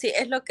 Exacto, sí,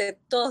 es lo que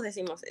todos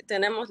decimos.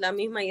 Tenemos la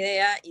misma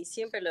idea y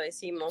siempre lo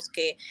decimos,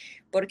 que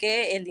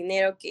porque el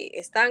dinero que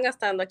están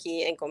gastando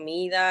aquí en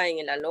comida, en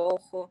el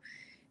alojo,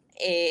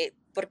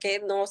 ¿por qué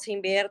no se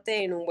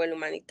invierte en un vuelo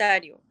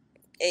humanitario?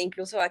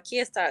 Incluso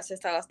aquí se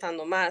está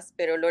gastando más,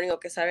 pero lo único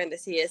que saben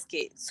decir es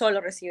que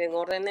solo reciben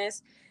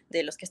órdenes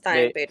de los que están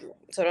en Perú.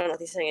 Solo nos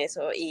dicen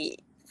eso y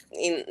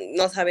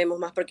no sabemos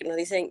más porque nos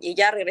dicen, y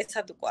ya regresa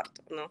a tu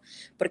cuarto, ¿no?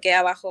 Porque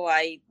abajo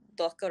hay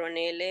 2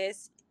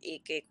 coroneles y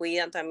que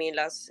cuidan también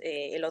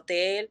el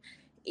hotel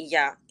y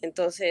ya.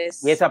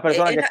 Entonces... Y esas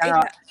personas,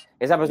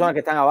 esas personas que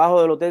están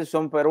abajo del hotel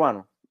son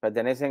peruanos,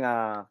 pertenecen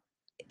a...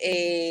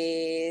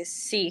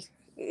 Sí,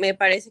 me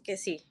parece que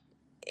sí.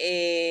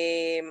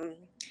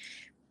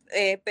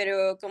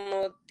 Pero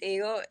como te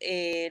digo,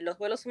 los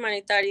vuelos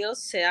humanitarios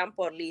se dan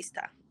por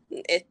lista.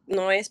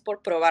 No es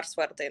por probar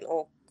suerte,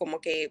 o como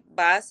que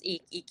vas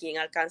y quien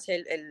alcance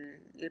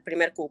el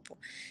primer cupo.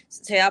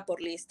 Se da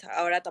por lista.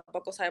 Ahora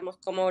tampoco sabemos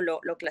cómo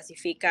lo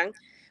clasifican,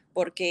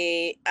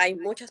 porque hay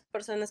muchas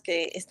personas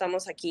que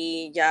estamos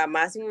aquí ya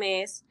más de un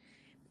mes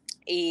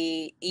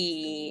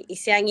y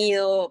se han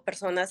ido,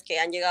 personas que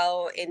han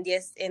llegado en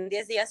 10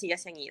 días y ya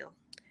se han ido.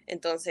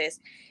 Entonces,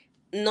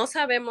 no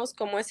sabemos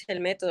cómo es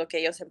el método que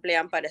ellos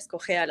emplean para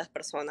escoger a las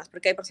personas,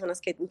 porque hay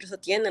personas que incluso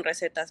tienen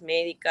recetas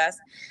médicas,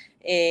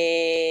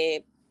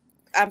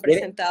 han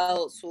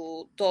presentado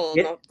todo,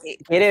 ¿no?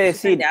 Quiere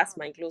decir de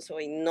asma incluso,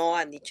 y no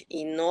han dicho,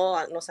 y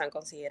no nos han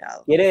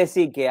considerado. Quiere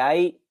decir que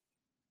hay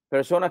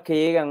personas que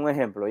llegan, un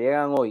ejemplo,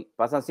 llegan hoy,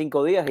 pasan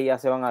 5 días y ya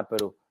se van al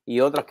Perú, y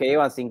otras que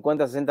llevan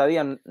 50, 60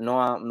 días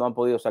no han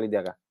podido salir de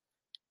acá.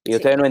 Y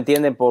ustedes no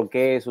entienden por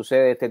qué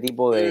sucede este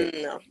tipo de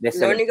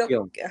selección. Lo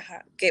único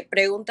que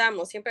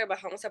preguntamos, siempre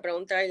bajamos a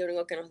preguntar y lo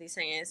único que nos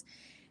dicen es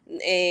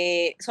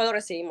solo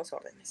recibimos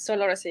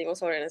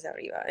órdenes de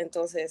arriba.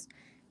 Entonces,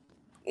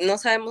 no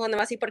sabemos dónde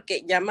más ir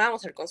porque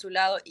llamamos al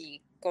consulado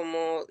y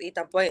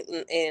tampoco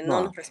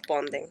no nos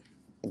responden.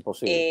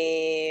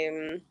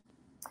 Imposible.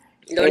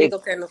 Lo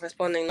único que nos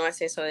responden no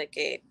es eso de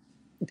que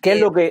 ¿qué es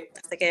lo que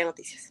hasta que haya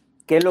noticias.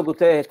 ¿Qué es lo que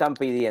ustedes están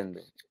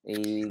pidiendo?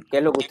 ¿Y qué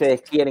es lo que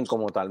ustedes quieren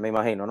como tal? Me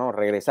imagino, ¿no?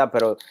 Regresar,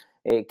 pero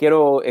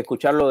quiero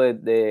escucharlo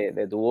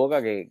de tu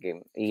boca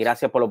y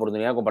gracias por la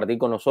oportunidad de compartir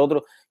con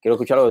nosotros. Quiero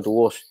escucharlo de tu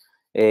voz.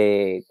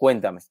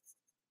 Cuéntame.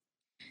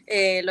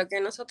 Lo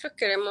que nosotros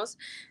queremos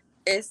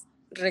es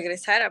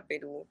regresar a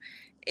Perú.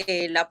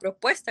 La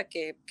propuesta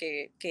que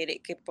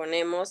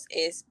ponemos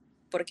es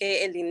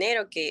porque el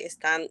dinero que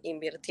están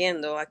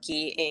invirtiendo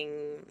aquí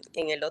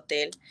en el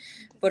hotel,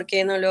 ¿por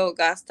qué no lo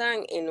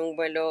gastan en un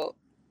vuelo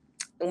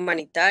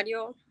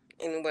humanitario,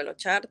 en un vuelo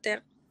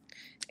charter?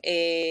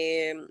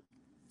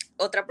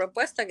 Otra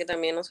propuesta que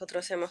también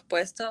nosotros hemos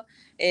puesto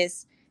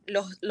es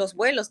los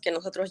vuelos que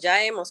nosotros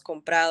ya hemos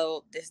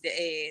comprado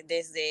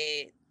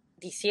desde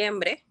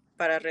diciembre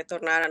para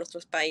retornar a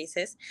nuestros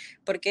países,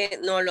 porque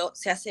no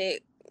se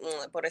hace,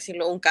 por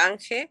decirlo, un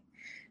canje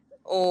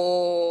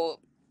o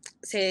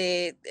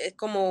es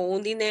como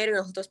un dinero y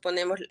nosotros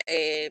ponemos...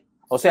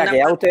 o sea, que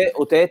ya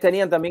ustedes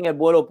tenían también el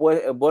vuelo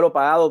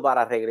pagado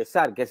para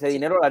regresar, que ese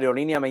dinero la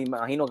aerolínea me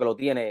imagino que lo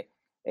tiene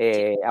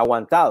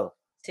aguantado.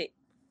 Sí.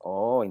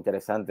 Oh,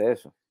 interesante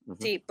eso.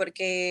 Sí,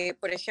 porque,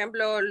 por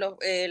ejemplo, la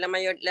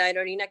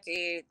aerolínea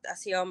que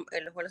hacía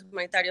los vuelos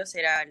humanitarios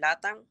era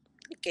LATAM,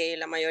 que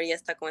la mayoría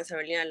está con esa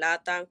aerolínea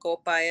LATAM,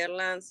 Copa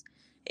Airlines,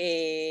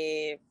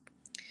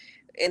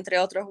 entre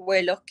otros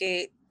vuelos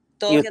que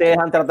todos... ¿Y ustedes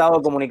han tratado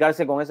de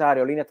comunicarse con esas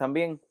aerolíneas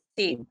también?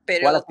 Sí,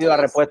 pero... ¿Cuál ha sido la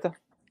respuesta?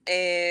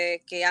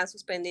 Que han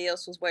suspendido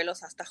sus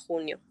vuelos hasta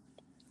junio.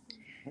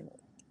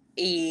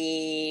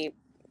 Y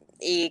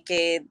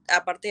que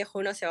a partir de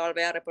junio se va a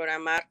volver a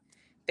reprogramar,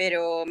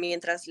 pero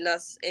mientras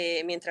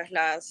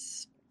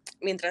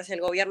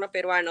el gobierno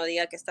peruano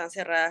diga que están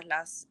cerradas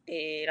las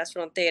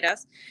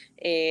fronteras,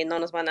 no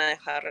nos van a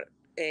dejar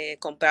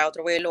comprar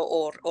otro vuelo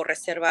o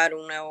reservar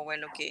un nuevo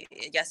vuelo que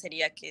ya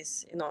sería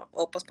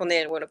o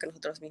posponer el vuelo que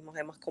nosotros mismos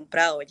hemos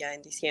comprado ya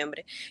en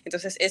diciembre.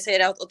 Entonces esa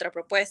era otra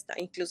propuesta.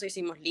 Incluso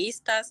hicimos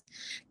listas,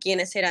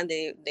 quiénes eran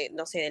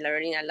no sé, de la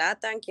aerolínea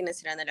LATAM,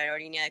 quiénes eran de la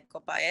aerolínea de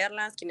Copa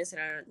Airlines, quiénes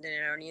eran de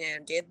la aerolínea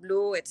de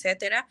JetBlue,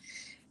 etcétera,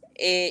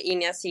 y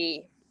ni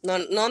así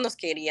no nos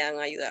querían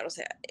ayudar. O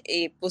sea,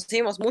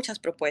 pusimos muchas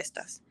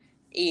propuestas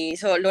y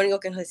lo único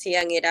que nos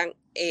decían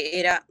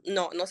era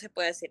no se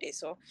puede hacer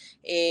eso,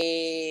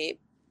 hay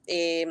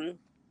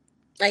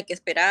que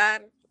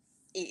esperar,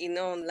 y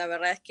no, la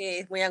verdad es que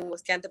es muy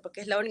angustiante porque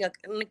es la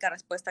única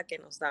respuesta que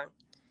nos dan.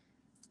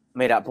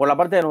 Mira, por la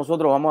parte de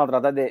nosotros vamos a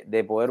tratar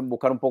de poder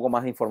buscar un poco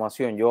más de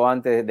información. Yo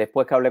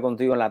después que hablé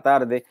contigo en la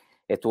tarde,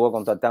 estuve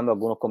contactando a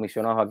algunos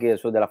comisionados aquí del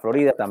sur de la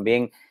Florida.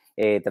 También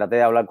traté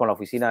de hablar con la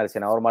oficina del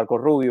senador Marco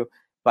Rubio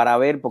para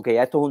ver, porque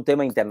ya esto es un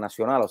tema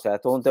internacional, o sea,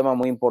 esto es un tema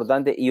muy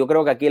importante y yo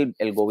creo que aquí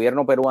el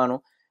gobierno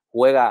peruano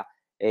juega,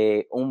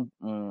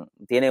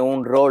 tiene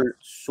un rol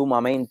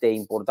sumamente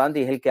importante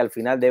y es el que al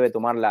final debe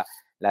tomar la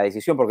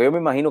decisión, porque yo me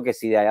imagino que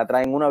si de allá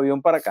traen un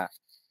avión para acá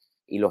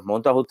y los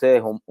montan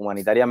ustedes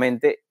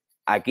humanitariamente,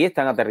 aquí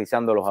están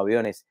aterrizando los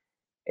aviones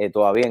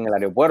todavía en el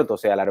aeropuerto, o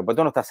sea, el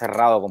aeropuerto no está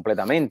cerrado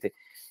completamente.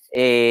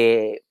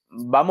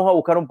 Vamos a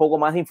buscar un poco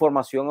más de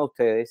información a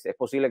ustedes. Es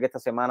posible que esta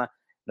semana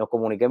nos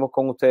comuniquemos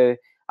con ustedes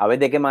a ver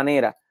de qué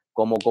manera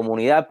como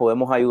comunidad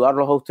podemos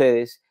ayudarlos a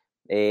ustedes.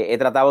 He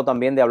tratado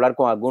también de hablar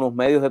con algunos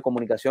medios de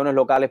comunicaciones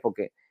locales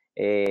porque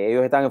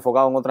ellos están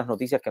enfocados en otras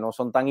noticias que no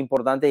son tan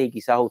importantes y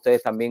quizás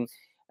ustedes también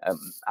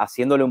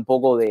haciéndole un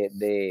poco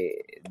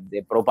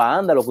de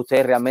propaganda a lo que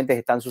ustedes realmente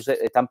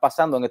están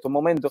pasando en estos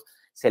momentos,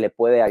 se les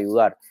puede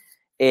ayudar.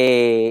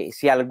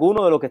 Si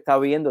alguno de los que está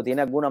viendo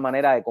tiene alguna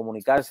manera de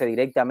comunicarse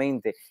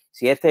directamente,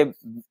 si este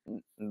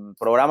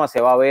programa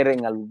se va a ver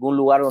en algún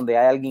lugar donde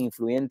hay alguien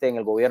influyente en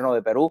el gobierno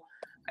de Perú,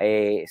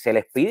 se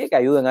les pide que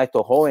ayuden a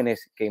estos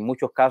jóvenes que en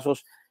muchos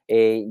casos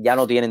ya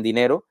no tienen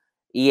dinero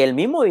y el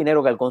mismo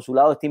dinero que el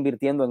consulado está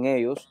invirtiendo en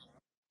ellos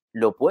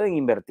lo pueden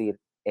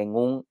invertir en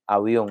un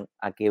avión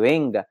a que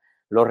venga,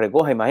 lo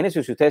recoja.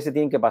 Imagínense si ustedes se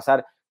tienen que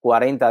pasar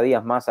 40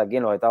 días más aquí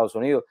en los Estados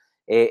Unidos,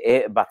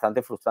 es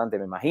bastante frustrante,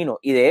 me imagino.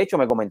 Y de hecho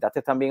me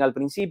comentaste también al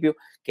principio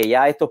que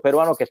ya estos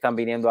peruanos que están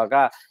viniendo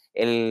acá,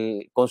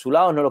 el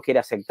consulado no los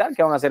quiere aceptar.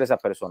 ¿Qué van a hacer esas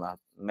personas?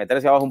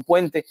 ¿Meterse abajo un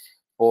puente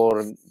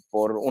por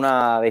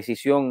una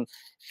decisión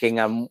que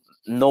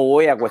no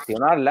voy a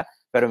cuestionarla,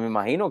 pero me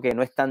imagino que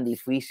no es tan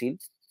difícil,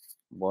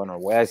 bueno,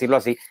 voy a decirlo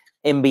así,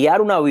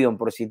 enviar un avión,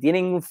 por si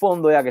tienen un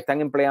fondo ya que están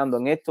empleando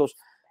en estos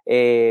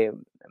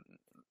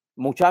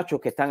muchachos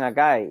que están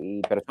acá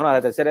y personas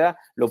de tercera edad,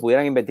 lo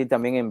pudieran invertir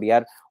también en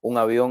enviar un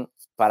avión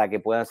para que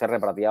puedan ser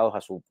repatriados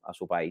a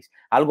su país.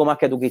 ¿Algo más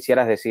que tú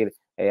quisieras decir,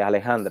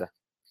 Alejandra?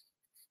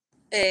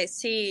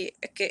 Sí,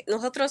 es que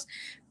nosotros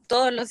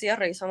todos los días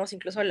revisamos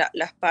incluso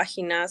las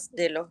páginas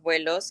de los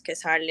vuelos que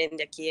salen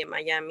de aquí de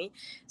Miami.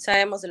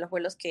 Sabemos de los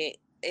vuelos que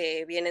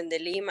vienen de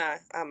Lima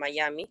a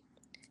Miami.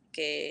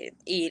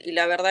 Y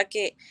la verdad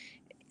que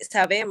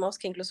sabemos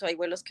que incluso hay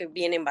vuelos que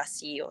vienen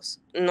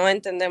vacíos. No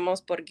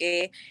entendemos por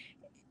qué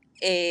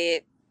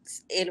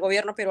el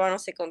gobierno peruano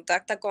se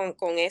contacta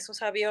con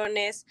esos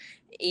aviones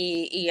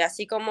y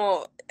así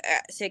como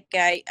sé que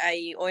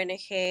hay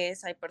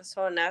ONGs, hay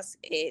personas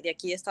de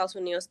aquí de Estados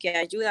Unidos que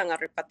ayudan a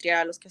repatriar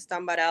a los que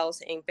están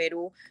varados en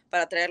Perú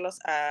para traerlos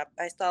a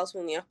Estados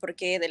Unidos,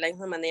 porque de la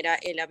misma manera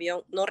el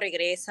avión no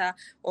regresa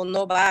o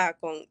no va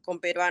con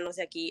peruanos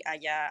de aquí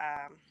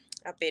allá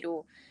a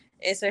Perú.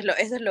 Eso es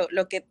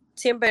lo que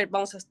siempre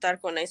vamos a estar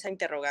con esa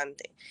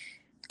interrogante.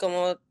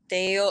 Como te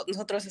digo,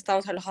 nosotros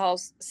estamos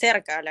alojados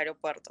cerca al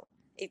aeropuerto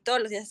y todos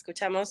los días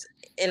escuchamos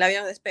el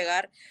avión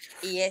despegar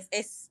y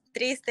es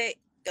triste,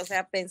 o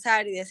sea,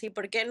 pensar y decir,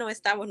 ¿por qué no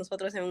estamos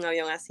nosotros en un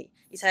avión así?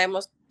 Y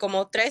sabemos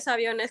como 3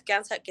 aviones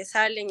que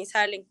salen y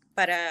salen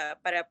para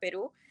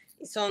Perú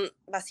y son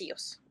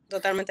vacíos,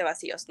 totalmente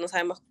vacíos, no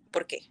sabemos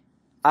por qué.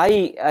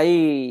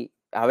 Hay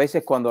a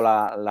veces cuando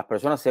las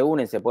personas se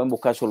unen se pueden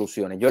buscar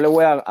soluciones. Yo le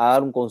voy a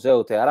dar un consejo a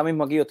usted. Ahora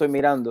mismo aquí yo estoy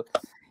mirando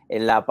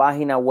en la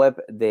página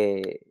web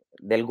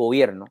del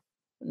gobierno,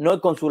 no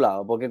el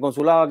consulado, porque el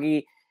consulado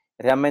aquí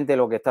realmente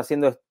lo que está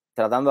haciendo es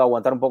tratando de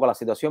aguantar un poco la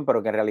situación,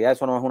 pero que en realidad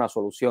eso no es una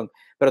solución.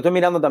 Pero estoy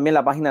mirando también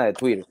la página de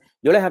Twitter.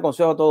 Yo les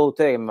aconsejo a todos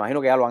ustedes, me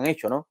imagino que ya lo han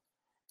hecho, ¿no?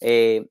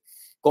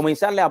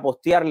 Comenzarle a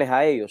postearles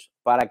a ellos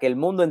para que el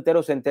mundo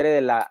entero se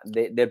entere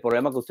del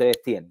problema que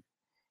ustedes tienen.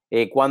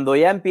 Cuando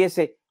ya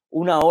empiece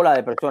una ola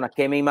de personas,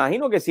 que me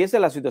imagino que si esa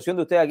es la situación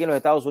de ustedes aquí en los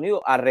Estados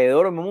Unidos,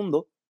 alrededor del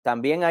mundo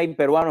también hay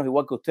peruanos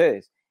igual que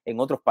ustedes en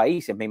otros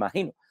países, me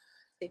imagino.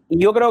 Sí.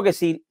 Y yo creo que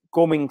si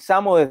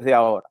comenzamos desde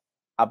ahora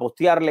a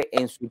postearle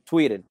en su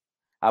Twitter,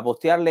 a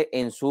postearle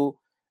en sus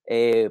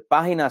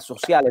páginas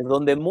sociales,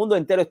 donde el mundo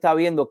entero está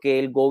viendo que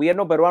el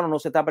gobierno peruano no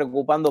se está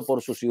preocupando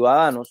por sus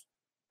ciudadanos,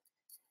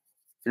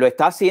 lo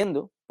está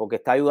haciendo porque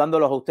está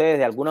ayudándolos a ustedes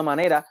de alguna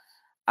manera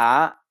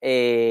a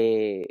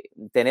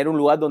tener un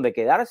lugar donde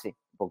quedarse,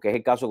 porque es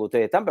el caso que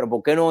ustedes están, pero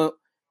 ¿por qué no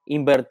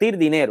invertir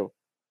dinero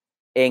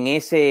en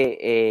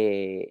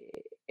ese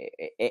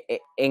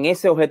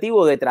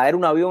objetivo de traer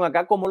un avión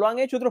acá como lo han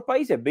hecho otros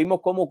países?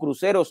 Vimos cómo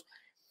cruceros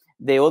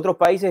de otros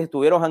países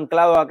estuvieron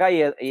anclados acá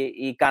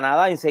y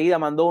Canadá enseguida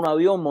mandó un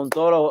avión,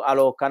 montó a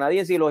los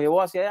canadienses y los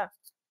llevó hacia allá.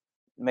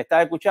 ¿Me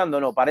estás escuchando?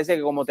 No, parece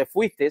que como te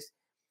fuiste,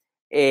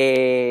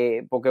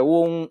 porque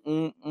hubo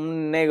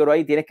un negro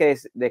ahí, tienes que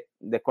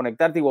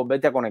desconectarte y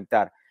volverte a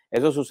conectar.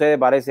 Eso sucede,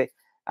 parece,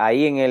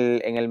 ahí en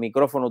el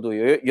micrófono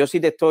tuyo. Yo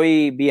sí te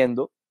estoy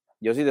viendo,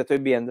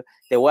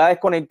 te voy a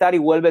desconectar y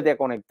vuélvete a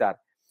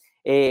conectar.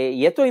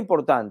 Y esto es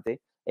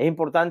importante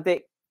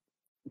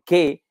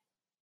que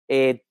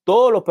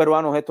todos los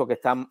peruanos estos que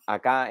están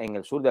acá en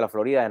el sur de la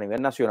Florida a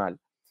nivel nacional,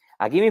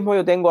 aquí mismo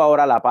yo tengo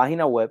ahora la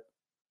página web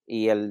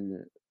y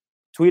el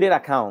Twitter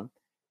account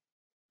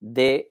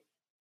de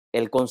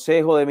el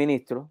Consejo de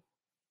Ministros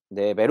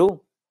de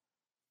Perú.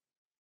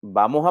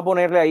 Vamos a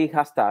ponerle ahí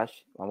hashtag,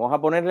 vamos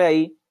a ponerle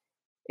ahí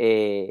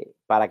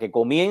para que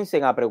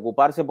comiencen a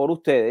preocuparse por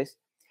ustedes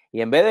y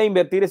en vez de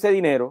invertir ese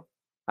dinero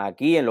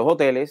aquí en los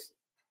hoteles,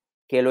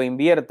 que lo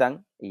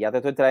inviertan, y ya te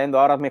estoy trayendo,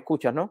 ahora me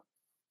escuchas, ¿no?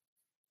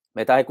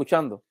 ¿Me estás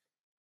escuchando?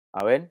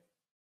 A ver,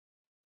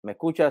 ¿me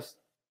escuchas?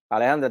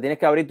 Alejandra, tienes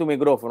que abrir tu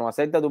micrófono,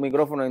 acerca tu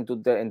micrófono en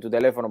tu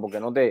teléfono porque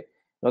no te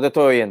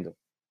estoy oyendo.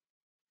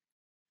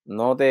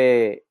 No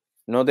te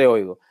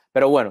oigo.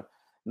 Pero bueno,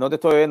 no te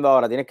estoy oyendo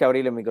ahora, tienes que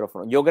abrir el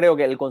micrófono. Yo creo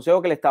que el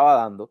consejo que le estaba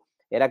dando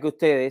era que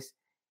ustedes,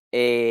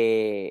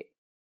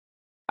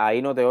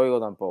 ahí no te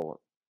oigo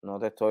tampoco, no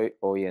te estoy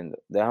oyendo.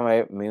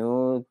 Déjame ver,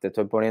 mute, te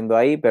estoy poniendo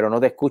ahí, pero no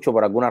te escucho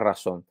por alguna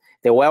razón.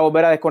 Te voy a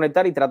volver a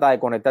desconectar y trata de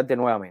conectarte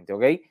nuevamente,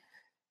 ¿ok?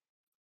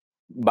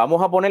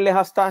 Vamos a ponerle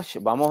hashtag,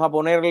 vamos a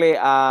ponerle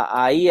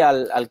ahí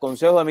al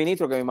Consejo de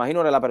Ministros, que me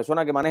imagino que la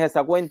persona que maneja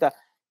esta cuenta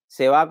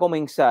se va a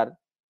comenzar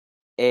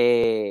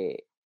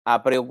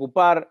a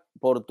preocupar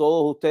por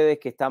todos ustedes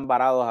que están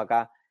varados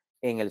acá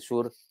en el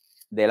sur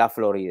de la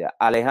Florida.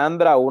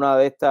 Alejandra, una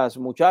de estas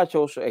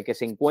muchachos que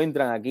se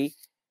encuentran aquí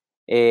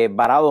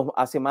varados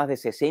hace más de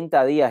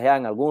 60 días ya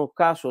en algunos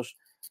casos,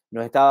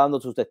 nos está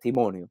dando su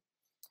testimonio.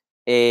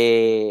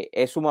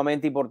 Es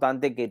sumamente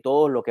importante que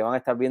todos los que van a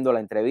estar viendo la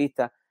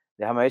entrevista,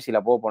 déjame ver si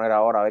la puedo poner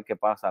ahora a ver qué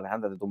pasa.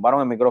 Alejandra, te tumbaron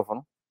el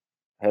micrófono.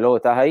 Hello,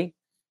 ¿estás ahí?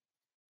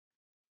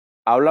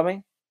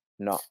 Háblame.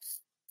 No.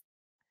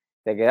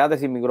 Te quedaste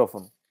sin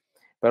micrófono.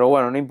 Pero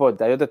bueno, no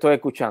importa, yo te estoy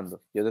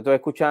escuchando. Yo te estoy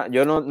escuchando.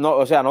 Yo no,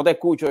 o sea, no te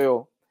escucho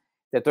yo.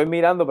 Te estoy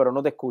mirando, pero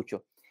no te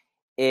escucho.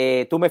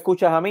 ¿Tú me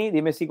escuchas a mí?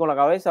 Dime sí con la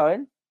cabeza, a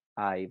ver.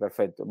 Ahí,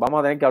 perfecto. Vamos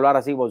a tener que hablar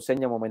así por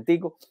seña un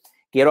momentico.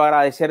 Quiero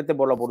agradecerte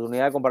por la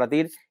oportunidad de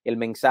compartir el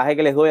mensaje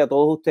que les doy a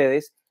todos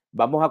ustedes.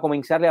 Vamos a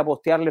comenzarle a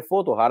postearle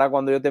fotos. Ahora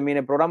cuando yo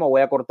termine el programa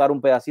voy a cortar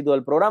un pedacito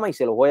del programa y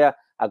se los voy a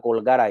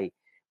colgar ahí.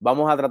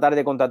 Vamos a tratar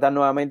de contactar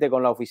nuevamente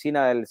con la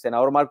oficina del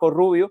senador Marco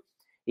Rubio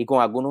y con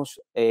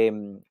algunos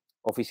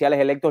oficiales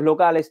electos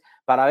locales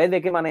para ver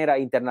de qué manera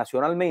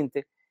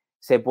internacionalmente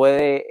se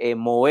puede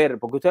mover,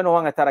 porque ustedes no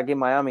van a estar aquí en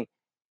Miami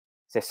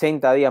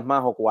 60 días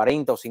más o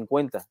 40 o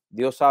 50,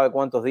 Dios sabe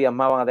cuántos días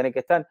más van a tener que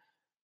estar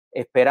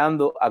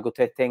esperando a que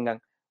ustedes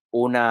tengan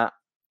una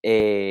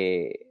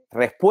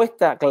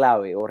respuesta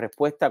clave o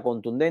respuesta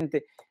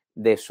contundente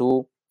de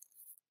su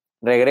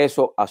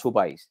regreso a su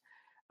país.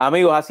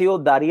 Amigos, ha sido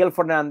Dariel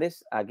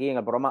Fernández aquí en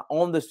el programa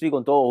On the Street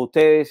con todos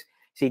ustedes.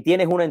 Si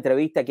tienes una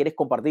entrevista, quieres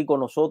compartir con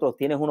nosotros,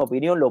 tienes una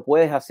opinión, lo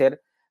puedes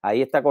hacer.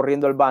 Ahí está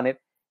corriendo el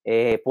banner.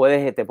 Te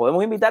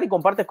podemos invitar y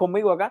compartes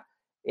conmigo acá.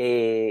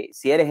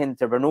 Si eres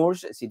entrepreneur,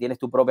 si tienes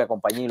tu propia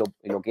compañía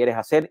y lo quieres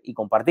hacer y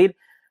compartir,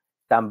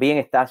 también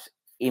estás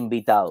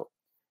invitado.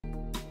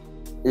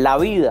 La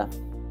vida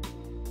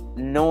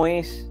no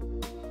es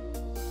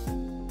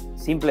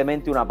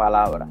simplemente una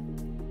palabra.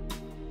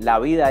 La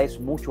vida es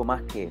mucho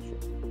más que eso.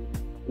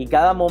 Y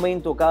cada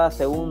momento, cada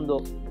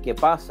segundo que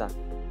pasa,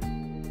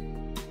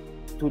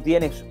 tú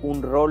tienes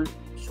un rol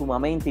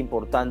sumamente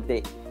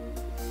importante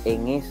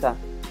en esa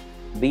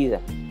vida,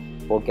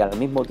 porque al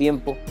mismo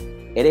tiempo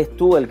eres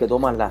tú el que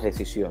tomas las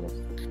decisiones.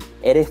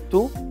 Eres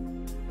tú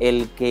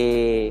el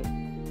que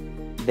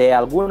de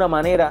alguna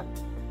manera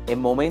en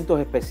momentos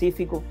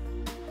específicos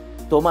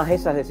tomas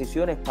esas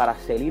decisiones para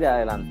salir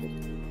adelante,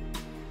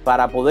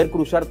 para poder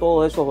cruzar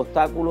todos esos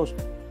obstáculos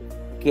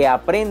que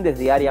aprendes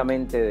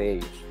diariamente de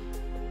ellos.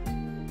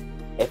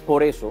 Es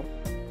por eso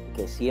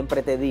que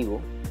siempre te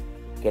digo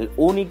que el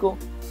único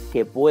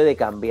que puede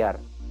cambiar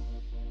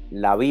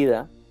la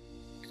vida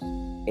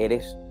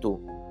eres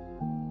tú.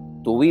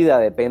 Tu vida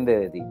depende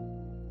de ti.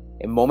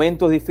 En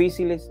momentos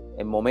difíciles,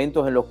 en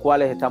momentos en los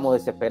cuales estamos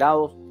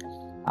desesperados,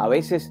 a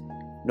veces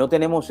no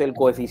tenemos el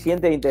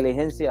coeficiente de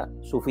inteligencia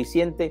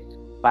suficiente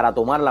para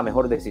tomar la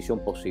mejor decisión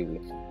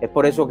posible. Es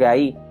por eso que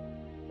ahí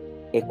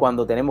es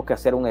cuando tenemos que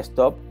hacer un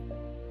stop,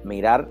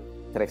 mirar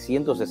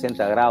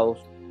 360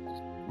 grados,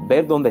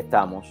 ver dónde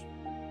estamos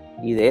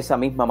y de esa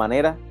misma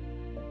manera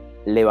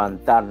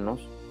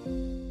levantarnos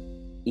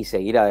y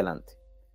seguir adelante.